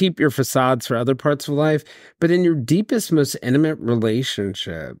may keep your facades for other parts of life, but in your deepest, most intimate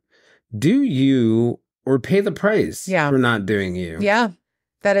relationship, do you or pay the price for not doing you. Yeah,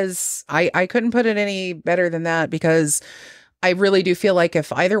 that is, I couldn't put it any better than that, because I really do feel like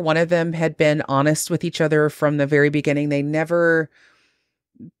if either one of them had been honest with each other from the very beginning, they never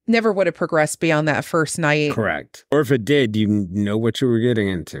would have progressed beyond that first night. Correct. Or if it did, you know what you were getting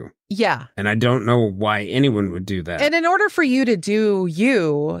into. Yeah. And I don't know why anyone would do that. And in order for you to do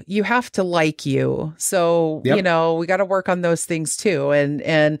you, you have to like you. So, you know, we got to work on those things too.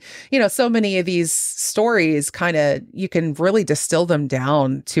 And, you know, so many of these stories kind of, you can really distill them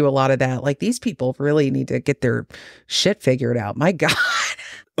down to a lot of that. Like, these people really need to get their shit figured out. My God.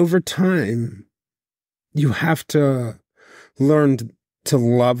 Over time, you have to learn to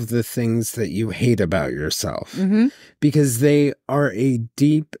love the things that you hate about yourself, because they are a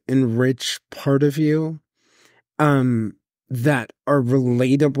deep and rich part of you that are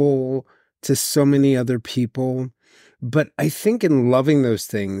relatable to so many other people. But I think in loving those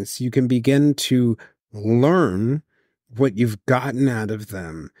things, you can begin to learn what you've gotten out of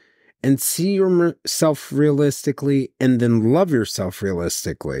them and see yourself realistically, and then love yourself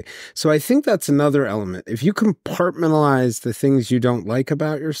realistically. So I think that's another element. If you compartmentalize the things you don't like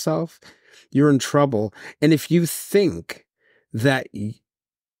about yourself, you're in trouble. And if you think that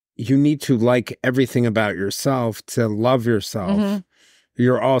you need to like everything about yourself to love yourself,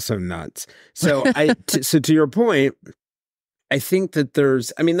 you're also nuts. So so to your point, I think that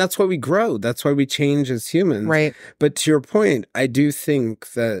that's why we grow. That's why we change as humans. Right. But to your point, I do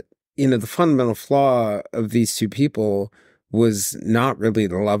think that, you know, the fundamental flaw of these two people was not really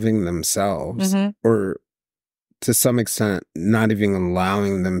loving themselves, or to some extent, not even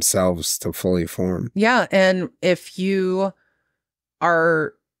allowing themselves to fully form. Yeah. And if you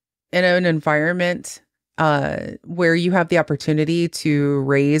are in an environment where you have the opportunity to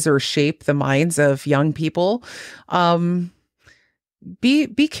raise or shape the minds of young people,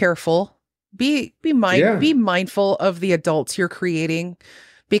 be careful, be mindful of the adults you're creating.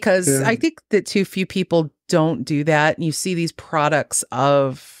 Because I think that too few people don't do that. And you see these products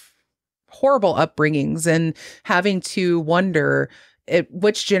of horrible upbringings and having to wonder at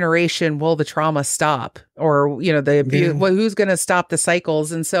which generation will the trauma stop, or, you know, the abuse, who's going to stop the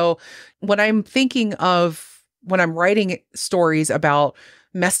cycles. And so when I'm writing stories about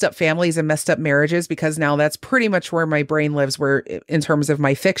messed up families and messed up marriages, because now that's pretty much where my brain lives, where in terms of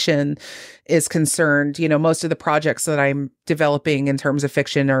my fiction is concerned, you know, most of the projects that I'm developing in terms of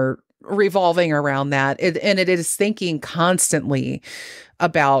fiction are revolving around that. And it is thinking constantly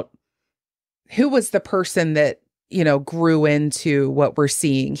about who was the person that, you know, grew into what we're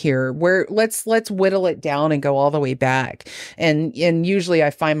seeing here, where let's whittle it down and go all the way back. And usually I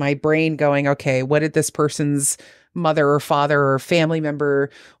find my brain going, okay, what did this person's mother or father or family member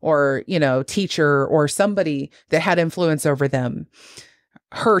or, you know, teacher or somebody that had influence over them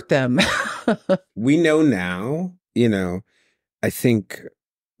hurt them? We know now, you know, I think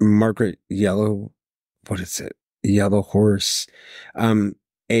Margaret Yellow Horse,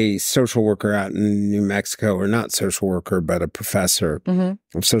 a social worker out in New Mexico, or not social worker, but a professor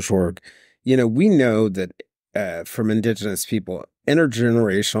of social work. You know, we know that from Indigenous people,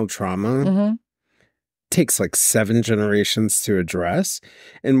 intergenerational trauma takes like 7 generations to address.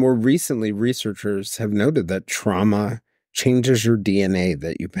 And more recently, researchers have noted that trauma changes your DNA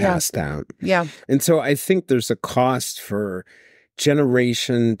that you pass down. Yeah. And so I think there's a cost for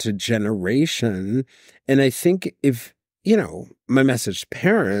generation to generation. And I think if my message to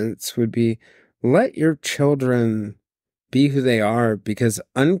parents would be, let your children be who they are, because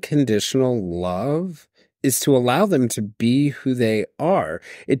unconditional love is to allow them to be who they are.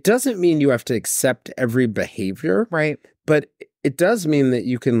 It doesn't mean you have to accept every behavior. Right. But it does mean that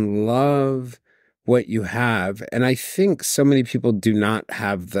you can love what you have. And I think so many people do not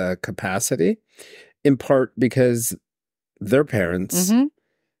have the capacity, in part because their parents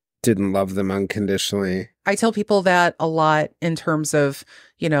didn't love them unconditionally. I tell people that a lot in terms of,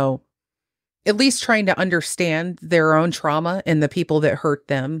 at least trying to understand their own trauma and the people that hurt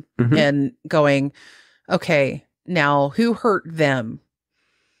them and going, okay, now who hurt them?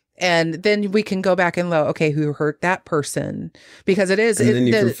 And then we can go back and look, okay, who hurt that person? Because it is. And then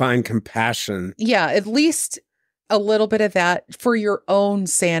you can find compassion. Yeah, at least a little bit of that for your own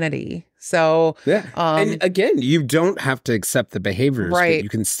sanity. So, yeah. And again, you don't have to accept the behaviors, right. But you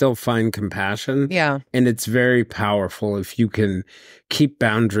can still find compassion. Yeah. And it's very powerful if you can keep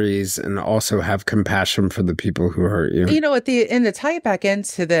boundaries and also have compassion for the people who hurt you. And to tie it back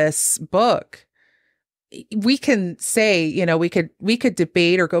into this book, we can say, we could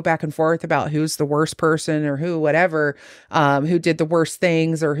debate or go back and forth about who's the worst person or whatever, who did the worst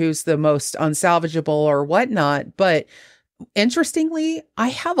things or who's the most unsalvageable or whatnot. But interestingly, I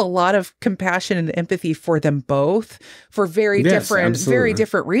have a lot of compassion and empathy for them both for very different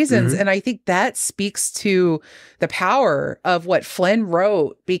reasons. And I think that speaks to the power of what Flynn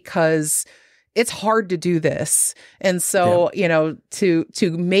wrote, because it's hard to do this. And so, to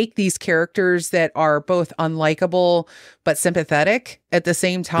make these characters that are both unlikable but sympathetic at the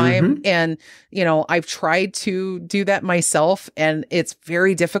same time. And, I've tried to do that myself, and it's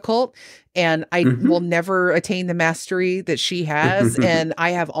very difficult. And I will never attain the mastery that she has. And I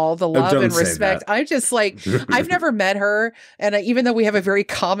have all the love and respect. I'm just like, I've never met her. And even though we have a very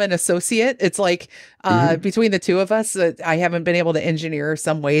common associate, it's like between the two of us, I haven't been able to engineer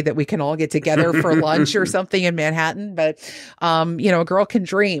some way that we can all get together for lunch or something in Manhattan. But, a girl can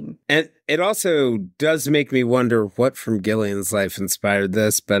dream. And it also does make me wonder what from Gillian's life inspired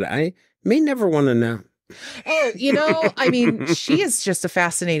this, but I may never want to know. Oh, she is just a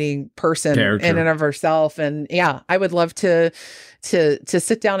fascinating person in and of herself. And yeah, I would love to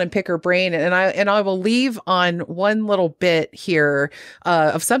sit down and pick her brain. And I will leave on one little bit here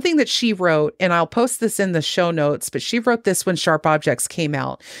of something that she wrote, and I'll post this in the show notes, but she wrote this when Sharp Objects came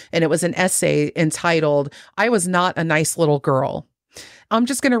out, and it was an essay entitled, "I Was Not a Nice Little Girl." I'm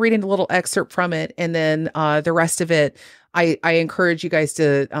just going to read a little excerpt from it, and then the rest of it, I encourage you guys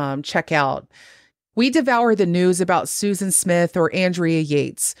to check out. "We devour the news about Susan Smith or Andrea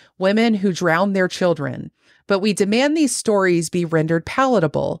Yates, women who drowned their children. But we demand these stories be rendered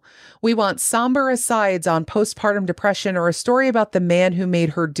palatable. We want somber asides on postpartum depression or a story about the man who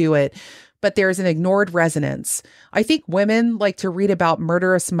made her do it. But there's an ignored resonance. I think women like to read about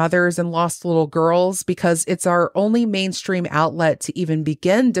murderous mothers and lost little girls because it's our only mainstream outlet to even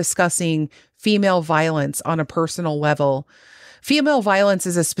begin discussing female violence on a personal level. Female violence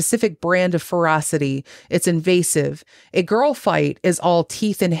is a specific brand of ferocity. It's invasive. A girl fight is all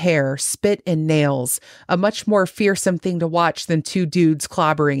teeth and hair, spit and nails, a much more fearsome thing to watch than two dudes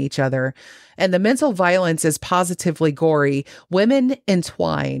clobbering each other. And the mental violence is positively gory. Women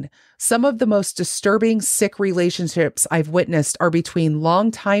entwine. Some of the most disturbing, sick relationships I've witnessed are between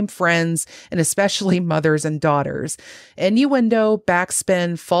longtime friends and especially mothers and daughters. Innuendo,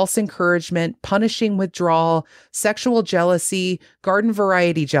 backspin, false encouragement, punishing withdrawal, sexual jealousy, garden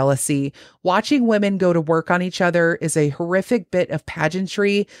variety jealousy. Watching women go to work on each other is a horrific bit of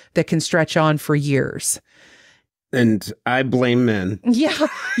pageantry that can stretch on for years." And I blame men.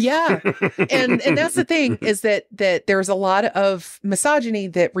 Yeah. And that's the thing, is that there's a lot of misogyny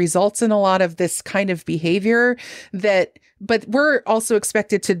that results in a lot of this kind of behavior but we're also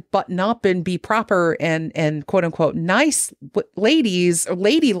expected to button up and be proper and quote unquote nice ladies or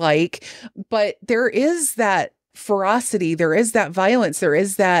ladylike. But there is that ferocity, there is that violence, there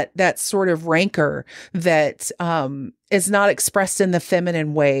is that sort of rancor that is not expressed in the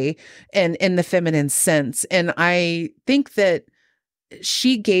feminine way and in the feminine sense. And I think that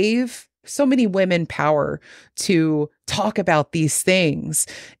she gave so many women power to talk about these things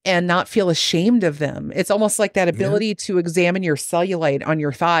and not feel ashamed of them. It's almost like that ability to examine your cellulite on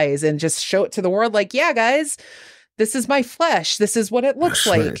your thighs and just show it to the world like, yeah, guys, this is my flesh. This is what it looks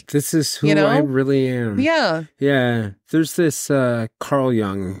like. This is who I really am. Yeah. Yeah. There's this Carl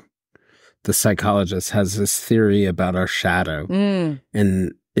Jung, the psychologist, has this theory about our shadow.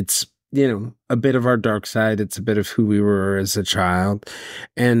 And it's, a bit of our dark side. It's a bit of who we were as a child.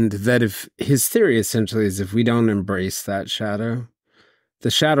 And that if his theory essentially is if we don't embrace that shadow,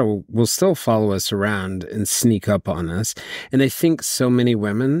 the shadow will still follow us around and sneak up on us. And I think so many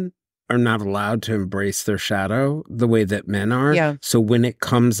women are not allowed to embrace their shadow the way that men are. Yeah. So when it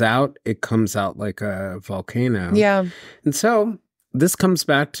comes out like a volcano. Yeah. And so this comes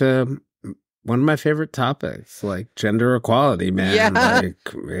back to one of my favorite topics, like gender equality, man. Yeah.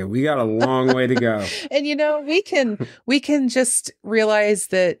 Like, we got a long way to go. And, we can just realize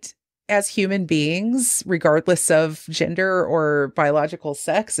that as human beings, regardless of gender or biological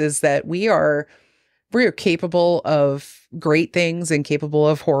sex, is that we're capable of great things and capable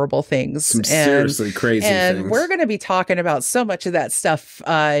of horrible things. Some seriously crazy things. And we're going to be talking about so much of that stuff,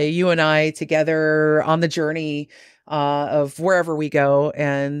 you and I together on the journey of wherever we go.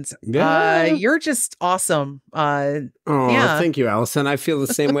 And you're just awesome. Thank you, Allison. I feel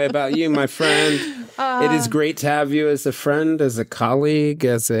the same way about you, my friend. It is great to have you as a friend, as a colleague,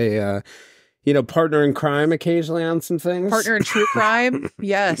 as a partner in crime occasionally on some things. Partner in true crime.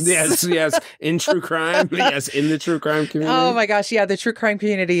 Yes. yes. In true crime. Yes. In the true crime community. Oh my gosh. Yeah. The true crime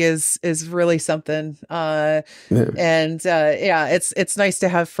community is really something. It's nice to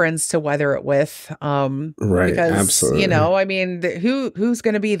have friends to weather it with. Right. Because, absolutely. Who's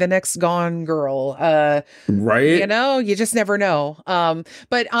going to be the next Gone Girl? Right. You just never know.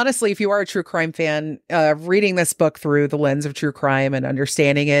 But honestly, if you are a true crime fan, reading this book through the lens of true crime and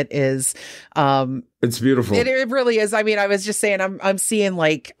understanding it is, it's beautiful. It really is. I mean, I was just saying, I'm seeing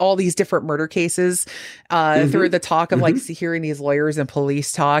like all these different murder cases through the talk of like hearing these lawyers and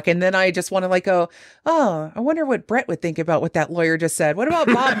police talk. And then I just want to like go, I wonder what Brett would think about what that lawyer just said. What about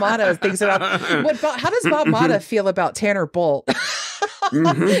Bob Motta thinks about how does Bob Motta feel about Tanner Bolt?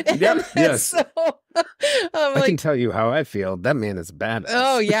 Yep. Yes. So, I can tell you how I feel. That man is badass.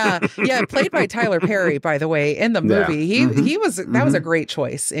 Oh yeah. Yeah. Played by Tyler Perry, by the way, in the movie. He was, that was a great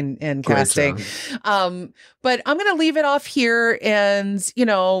choice in casting. But I'm going to leave it off here. And,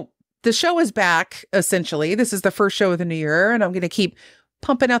 the show is back, essentially. This is the first show of the new year, and I'm going to keep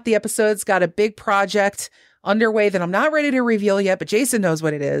pumping out the episodes. Got a big project underway that I'm not ready to reveal yet, but Jayson knows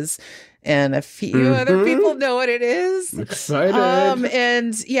what it is. And a few other people know what it is. Excited.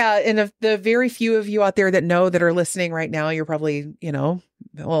 And the very few of you out there that know that are listening right now, you're probably,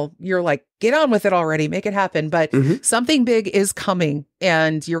 you're like, get on with it already, make it happen. But something big is coming,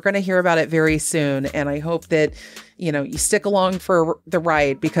 and you're going to hear about it very soon. And I hope that, you stick along for the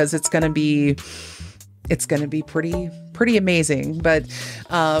ride, because it's going to be pretty amazing. But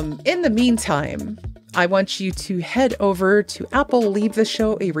in the meantime, I want you to head over to Apple, leave the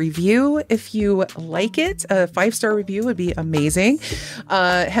show a review if you like it. A 5-star review would be amazing.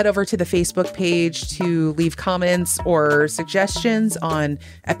 Head over to the Facebook page to leave comments or suggestions on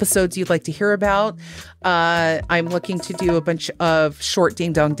episodes you'd like to hear about. I'm looking to do a bunch of short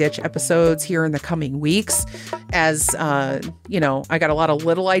Ding Dong Ditch episodes here in the coming weeks. As, I got a lot of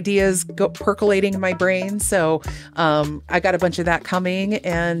little ideas percolating in my brain. So I got a bunch of that coming.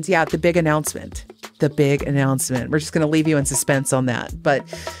 And the big announcement. We're just going to leave you in suspense on that. But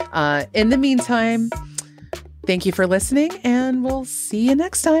in the meantime, thank you for listening, and we'll see you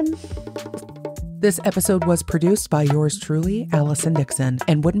next time. This episode was produced by yours truly, Allison Dickinson,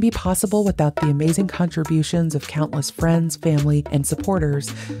 and wouldn't be possible without the amazing contributions of countless friends, family, and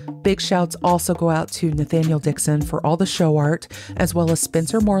supporters. Big shouts also go out to Nathaniel Dixon for all the show art, as well as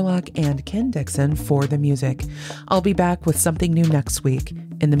Spencer Morlock and Ken Dixon for the music. I'll be back with something new next week.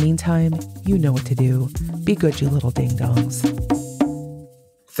 In the meantime, you know what to do. Be good, you little ding-dongs.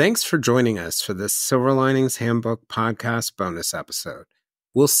 Thanks for joining us for this Silver Linings Handbook podcast bonus episode.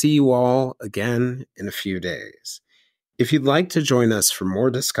 We'll see you all again in a few days. If you'd like to join us for more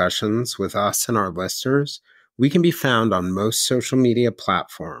discussions with us and our listeners, we can be found on most social media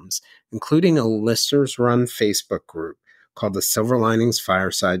platforms, including a listeners-run Facebook group called the Silver Linings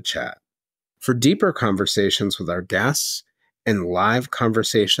Fireside Chat. For deeper conversations with our guests and live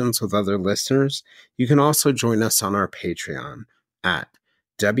conversations with other listeners, you can also join us on our Patreon at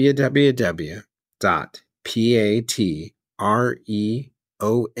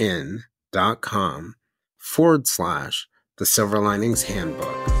www.patreon.com/The Silver Linings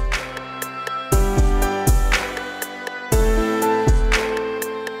Handbook.